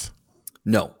from Earth?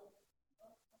 No.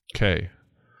 Okay.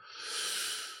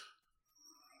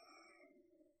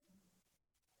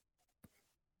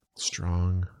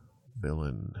 Strong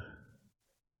villain.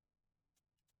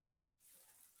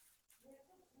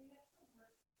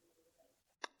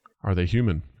 Are they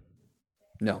human?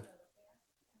 No.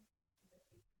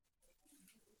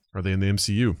 Are they in the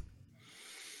MCU?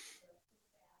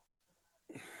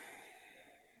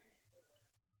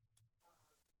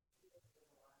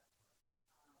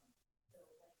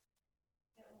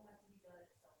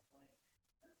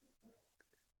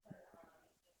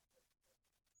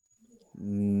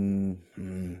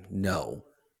 No.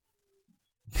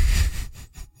 You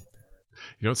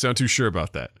don't sound too sure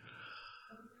about that.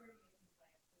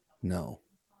 No,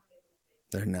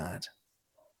 they're not.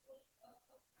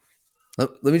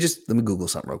 Let me Google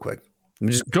something real quick.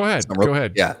 Go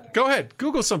ahead. Yeah. Go ahead.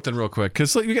 Google something real quick.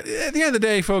 Because at the end of the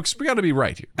day, folks, we got to be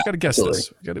right here. We got to guess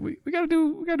this. We got to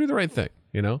do the right thing,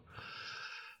 And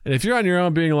if you're on your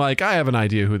own being like, I have an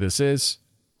idea who this is.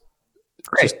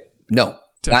 Great. No,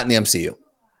 not in the MCU.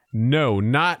 No,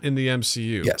 not in the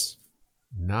MCU. Yes.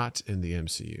 Not in the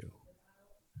MCU.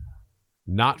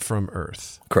 Not from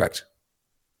Earth. Correct.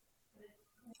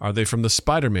 Are they from the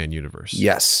Spider-Man universe?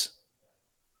 Yes.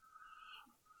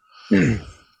 Do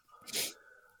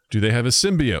they have a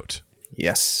symbiote?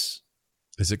 Yes.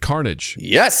 Is it Carnage?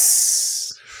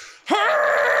 Yes.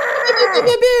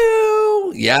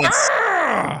 Yes.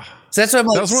 So that's why I'm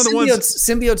like,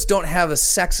 symbiotes don't have a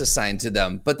sex assigned to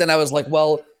them. But then I was like,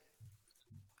 well,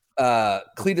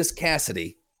 Cletus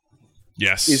Cassidy.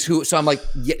 Yes. Is who? So I'm like,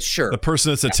 yeah, sure. The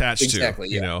person that's attached exactly,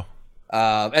 to, you know.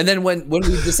 And then when we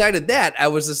decided that, I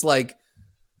was just like,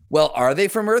 well, are they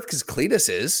from Earth? Because Cletus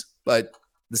is, but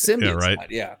the symbiote's right.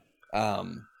 not. Yeah.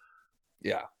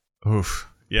 Yeah. Oof.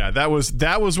 Yeah, that was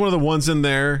one of the ones in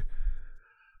there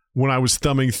when I was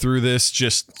thumbing through this,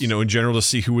 just, you know, in general to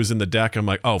see who was in the deck. I'm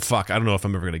like, oh fuck, I don't know if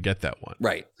I'm ever gonna get that one.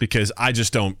 Right. Because I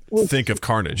just don't think of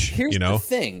Carnage. Here's you know? the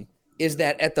thing is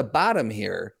that at the bottom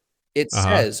here, it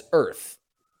says Earth.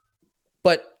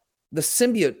 But the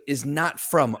symbiote is not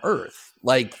from Earth.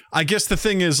 Like, I guess the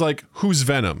thing is, like, who's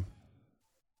Venom?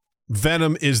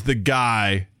 Venom is the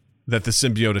guy that the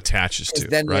symbiote attaches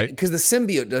to, right? Because the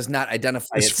symbiote does not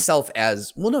identify itself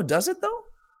as, well, no, does it though?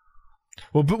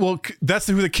 Well, that's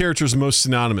who the character is most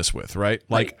synonymous with, right?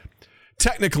 Like,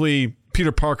 technically,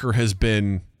 Peter Parker has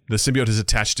been, the symbiote is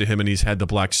attached to him and he's had the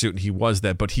black suit and he was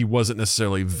that, but he wasn't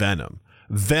necessarily Venom.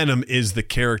 Venom is the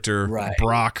character,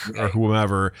 Brock or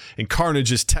whomever, and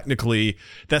Carnage is technically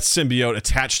that symbiote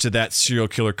attached to that serial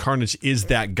killer. Carnage is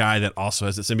that guy that also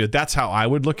has that symbiote. That's how I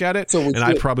would look at it. So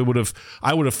I probably would have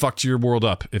fucked your world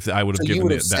up if I would have given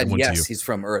that one to you. Yes, he's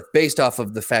from Earth, based off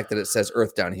of the fact that it says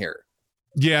Earth down here.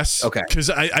 Yes. Okay. Because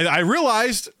I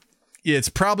realized it's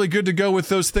probably good to go with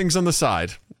those things on the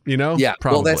side. You know? Yeah.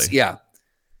 Probably. Well,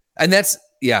 and that's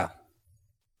All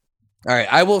right.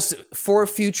 I will for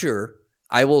future.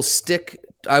 I will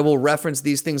reference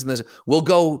these things in this. We'll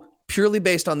go purely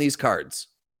based on these cards.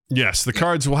 Yes, the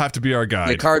cards will have to be our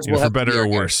guide. The cards will for have better to be or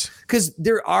worse. Because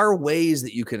there are ways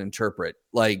that you can interpret,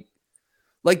 like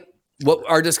what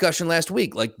our discussion last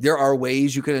week. Like, there are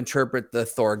ways you can interpret the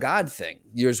Thor God thing.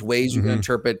 There's ways you can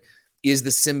interpret, is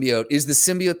the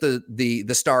symbiote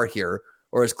the star here,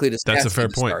 or is Cletus? That's a fair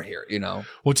point. Star here, you know.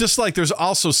 Well, just like there's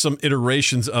also some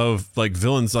iterations of like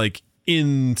villains, like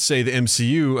in, say, the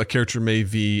MCU, a character may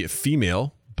be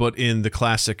female, but in the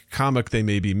classic comic, they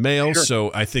may be male. Sure.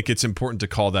 So I think it's important to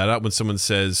call that out when someone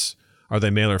says, are they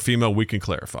male or female? We can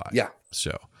clarify. Yeah.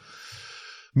 So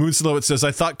Moonslowit says,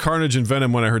 I thought Carnage and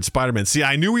Venom when I heard Spider-Man. See,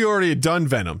 I knew we already had done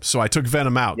Venom, so I took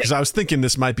Venom out because I was thinking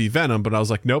this might be Venom, but I was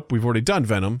like, nope, we've already done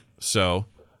Venom. So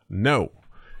no,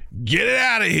 get it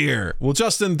out of here. Well,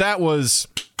 Justin, that was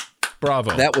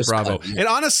bravo. That was bravo. fun. And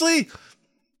honestly,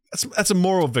 that's a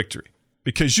moral victory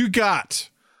because you got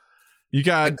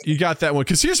that one.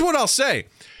 Because here's what I'll say.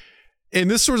 And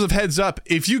this sort of heads up,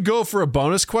 if you go for a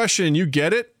bonus question and you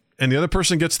get it, and the other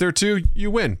person gets there too,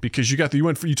 you win because you took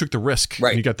the risk. Right.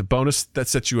 And you got the bonus that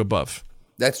sets you above.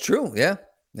 That's true. Yeah.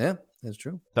 Yeah, that's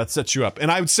true. That sets you up. And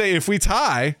I would say if we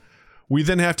tie, we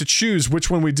then have to choose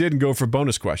which one we did and go for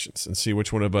bonus questions and see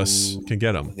which one of us can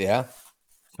get them. Yeah.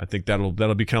 I think that'll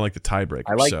be kind of like the tiebreaker.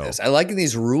 I like this. I like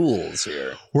these rules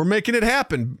here. We're making it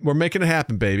happen. We're making it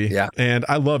happen, baby. Yeah. And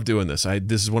I love doing this.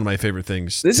 This is one of my favorite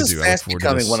things. This is fast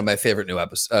becoming one of my favorite new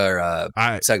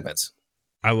segments.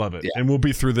 I love it. Yeah. And we'll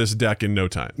be through this deck in no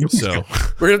time. So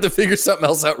we're gonna have to figure something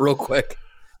else out real quick.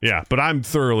 Yeah, but I'm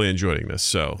thoroughly enjoying this.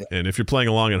 So, and if you're playing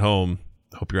along at home,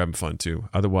 I hope you're having fun too.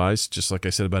 Otherwise, just like I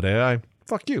said about AI,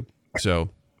 fuck you. So,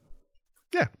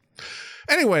 yeah.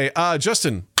 Anyway,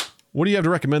 Justin, what do you have to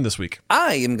recommend this week?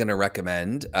 I am going to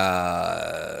recommend,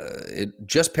 it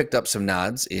just picked up some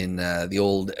nods in the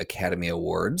old Academy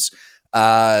Awards,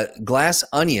 Glass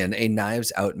Onion, a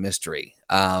Knives Out mystery.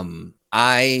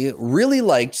 I really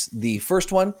liked the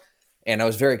first one, and I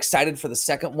was very excited for the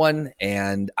second one,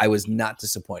 and I was not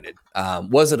disappointed.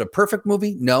 Was it a perfect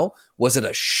movie? No. Was it a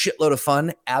shitload of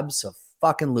fun?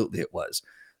 Abso-fucking-lutely it was.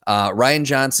 Rian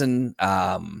Johnson,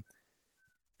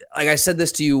 like I said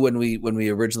this to you when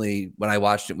I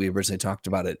watched it, we originally talked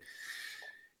about it.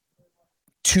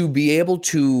 To be able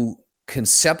to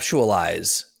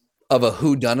conceptualize of a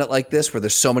whodunit like this, where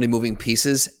there's so many moving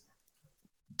pieces,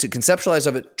 to conceptualize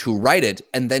of it, to write it,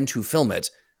 and then to film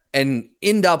it, and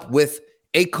end up with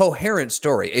a coherent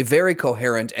story, a very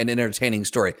coherent and entertaining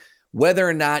story. Whether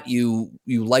or not you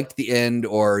liked the end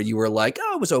or you were like,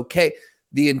 oh, it was okay,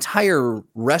 the entire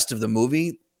rest of the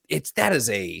movie, that is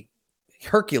a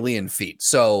Herculean feat.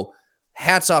 So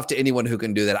hats off to anyone who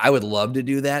can do that. I would love to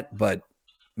do that, but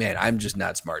man, I'm just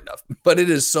not smart enough. But it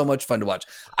is so much fun to watch.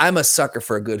 I'm a sucker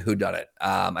for a good whodunit.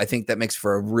 I think that makes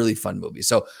for a really fun movie.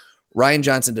 So Rian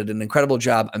Johnson did an incredible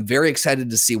job. I'm very excited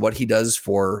to see what he does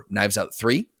for Knives Out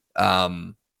 3.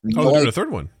 They're doing a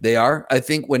third one. They are. I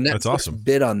think when Netflix awesome.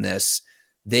 Bid on this,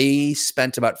 they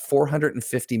spent about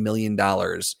 $450 million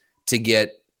to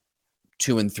get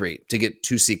 2 and 3, to get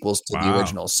 2 sequels to the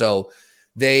original. So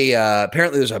they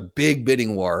apparently there's a big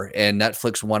bidding war and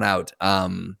Netflix won out.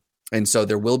 And so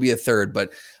there will be a third.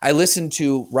 But I listened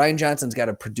to Rian Johnson's got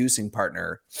a producing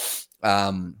partner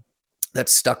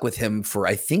that's stuck with him for,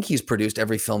 I think he's produced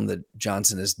every film that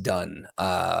Johnson has done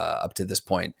up to this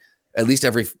point, at least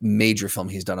every major film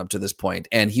he's done up to this point.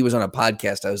 And he was on a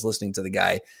podcast. I was listening to the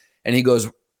guy and he goes,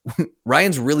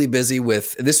 Ryan's really busy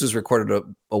with, this was recorded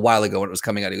a while ago when it was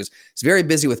coming out. He goes, he's very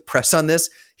busy with press on this.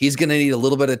 He's going to need a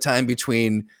little bit of time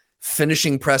between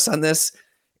finishing press on this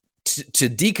to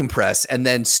decompress and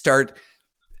then start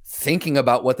thinking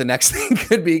about what the next thing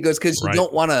could be. He goes, because you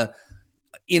don't want to,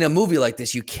 in a movie like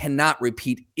this, you cannot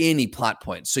repeat any plot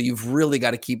points. So you've really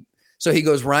got to keep, so he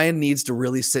goes, Ryan needs to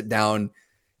really sit down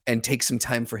and take some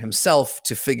time for himself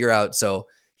to figure out. So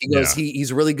he goes,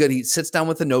 he's really good. He sits down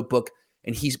with a notebook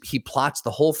and he plots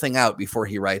the whole thing out before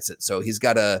he writes it. So he's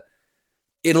got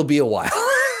it'll be a while.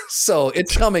 So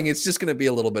it's coming. It's just going to be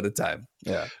a little bit of time.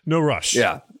 Yeah. No rush.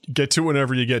 Yeah. Get to it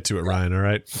whenever you get to it, Ryan. All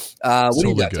right. What do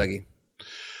you got, Dougie?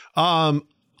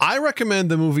 I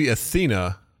recommend the movie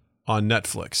Athena on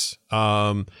Netflix.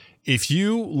 If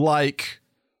you like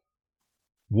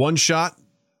one shot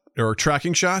or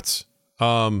tracking shots,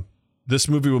 this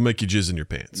movie will make you jizz in your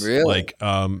pants. Really? Like,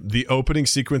 the opening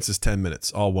sequence is 10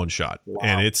 minutes, all one shot. Wow.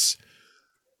 And it's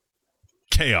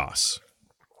chaos.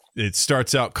 It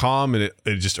starts out calm and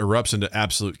it just erupts into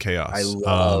absolute chaos.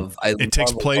 It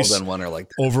takes place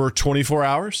over 24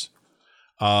 hours.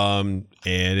 And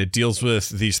it deals with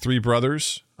these three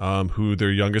brothers, who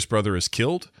their youngest brother is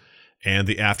killed, and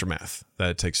the aftermath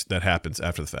that happens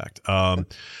after the fact.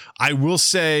 I will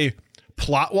say,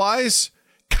 plot wise,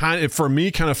 kind of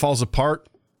falls apart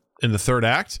in the third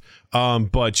act,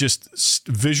 but just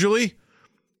visually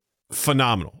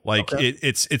phenomenal. Like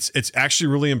it's actually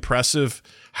really impressive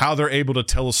how they're able to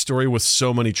tell a story with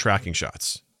so many tracking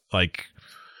shots. Like,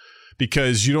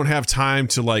 because you don't have time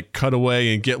to like cut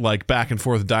away and get like back and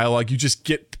forth dialogue. You just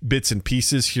get bits and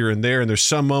pieces here and there. And there's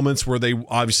some moments where they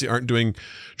obviously aren't doing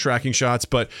tracking shots,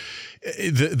 but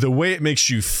the way it makes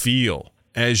you feel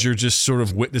as you're just sort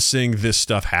of witnessing this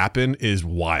stuff happen is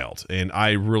wild. And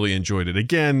I really enjoyed it.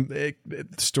 Again, the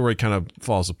story kind of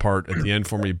falls apart at the end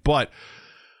for me, but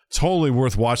totally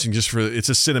worth watching it's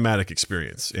a cinematic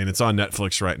experience, and it's on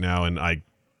Netflix right now. And I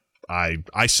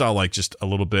saw like just a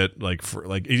little bit, like for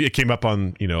like it came up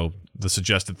on, the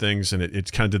suggested things, and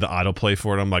it kind of did the autoplay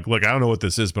for it. I'm like, look, I don't know what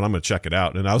this is, but I'm going to check it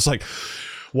out. And I was like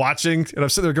watching, and I'm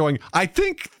sitting there going, I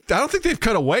don't think they've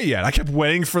cut away yet. I kept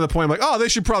waiting for the point. I'm like, oh, they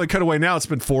should probably cut away now. It's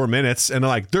been 4 minutes. And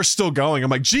they're still going. I'm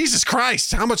like, Jesus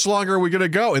Christ, how much longer are we going to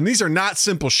go? And these are not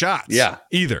simple shots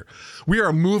either. We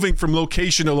are moving from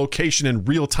location to location in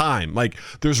real time. Like,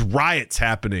 there's riots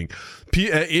happening.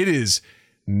 It is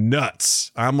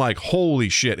nuts. I'm like, holy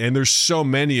shit. And there's so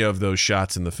many of those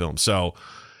shots in the film. So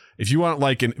if you want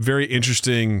like a very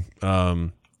interesting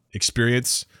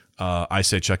experience, I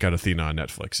say check out Athena on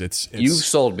Netflix. It's You've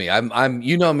sold me. I'm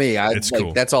you know me. It's like,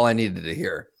 cool. That's all I needed to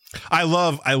hear. I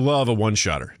love a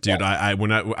one-shotter, dude. Yeah.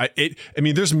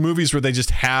 There's movies where they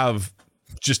just have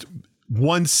just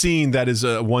one scene that is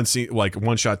a one scene, like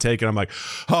one shot take, and I'm like,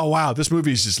 oh wow, this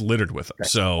movie is just littered with them.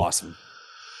 That's so awesome.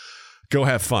 Go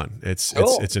have fun. It's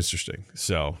interesting.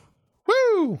 So,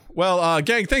 woo! Well,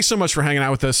 gang, thanks so much for hanging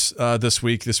out with us this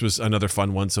week. This was another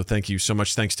fun one. So thank you so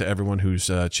much. Thanks to everyone who's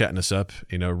chatting us up.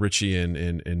 Richie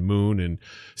and Moon and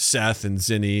Seth and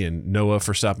Zinni and Noah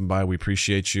for stopping by. We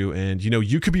appreciate you. And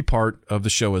you could be part of the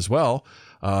show as well.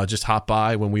 Just hop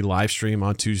by when we live stream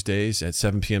on Tuesdays at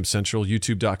 7 p.m. Central,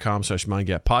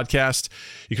 youtube.com/MindGapPodcast.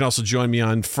 You can also join me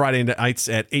on Friday nights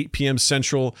at 8 p.m.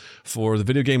 Central for the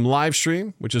video game live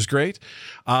stream, which is great.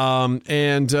 Check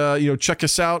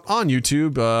us out on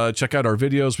YouTube. Check out our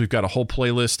videos. We've got a whole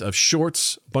playlist of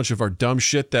shorts, a bunch of our dumb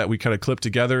shit that we kind of clip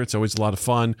together. It's always a lot of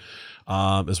fun.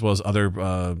 As well as other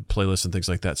playlists and things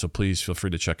like that. So please feel free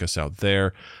to check us out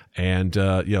there. And,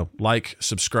 like,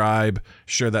 subscribe,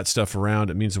 share that stuff around.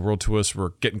 It means the world to us. We're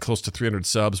getting close to 300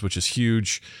 subs, which is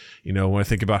huge. When I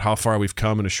think about how far we've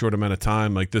come in a short amount of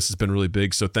time, like, this has been really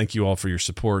big. So thank you all for your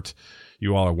support.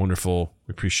 You all are wonderful.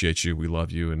 We appreciate you. We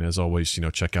love you. And as always,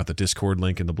 check out the Discord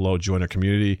link in the below. Join our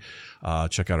community.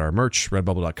 Check out our merch,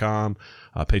 redbubble.com,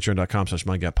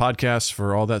 patreon.com/MindGapPodcast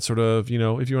for all that sort of, if you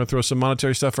want to throw some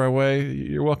monetary stuff our way,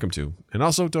 you're welcome to. And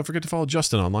also, don't forget to follow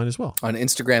Justin online as well. On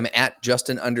Instagram at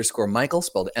Justin_Michael,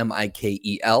 spelled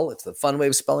Mikel. It's the fun way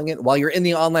of spelling it. While you're in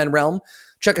the online realm,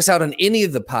 check us out on any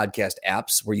of the podcast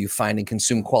apps where you find and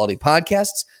consume quality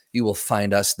podcasts. You will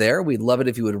find us there. We'd love it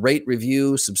if you would rate,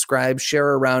 review, subscribe,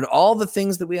 share around all the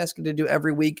things that we ask you to do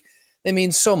every week. They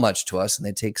mean so much to us, and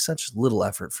they take such little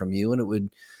effort from you. And it would,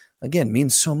 again, mean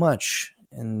so much.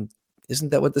 And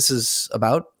isn't that what this is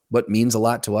about? What means a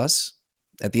lot to us?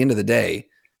 At the end of the day,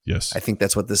 Yes. I think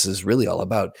that's what this is really all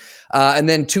about. And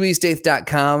then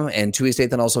 2east8th.com and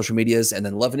 2east8th on all social medias, and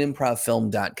then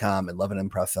loveandimprovfilm.com and Love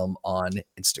and Improv Film on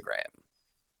Instagram.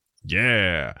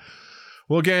 Yeah.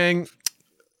 Well, gang,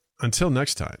 until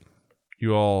next time,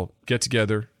 you all get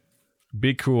together,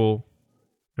 be cool.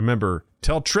 Remember,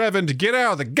 tell Trevin to get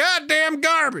out of the goddamn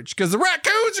garbage because the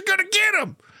raccoons are going to get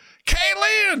him.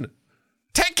 Kaylin,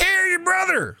 take care of your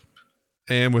brother.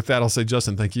 And with that, I'll say,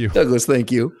 Justin, thank you. Douglas,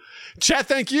 thank you. Chat,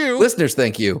 thank you. Listeners,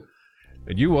 thank you.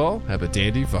 And you all have a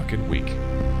dandy fucking week.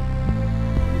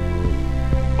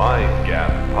 Mind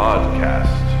Gap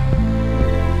Podcast.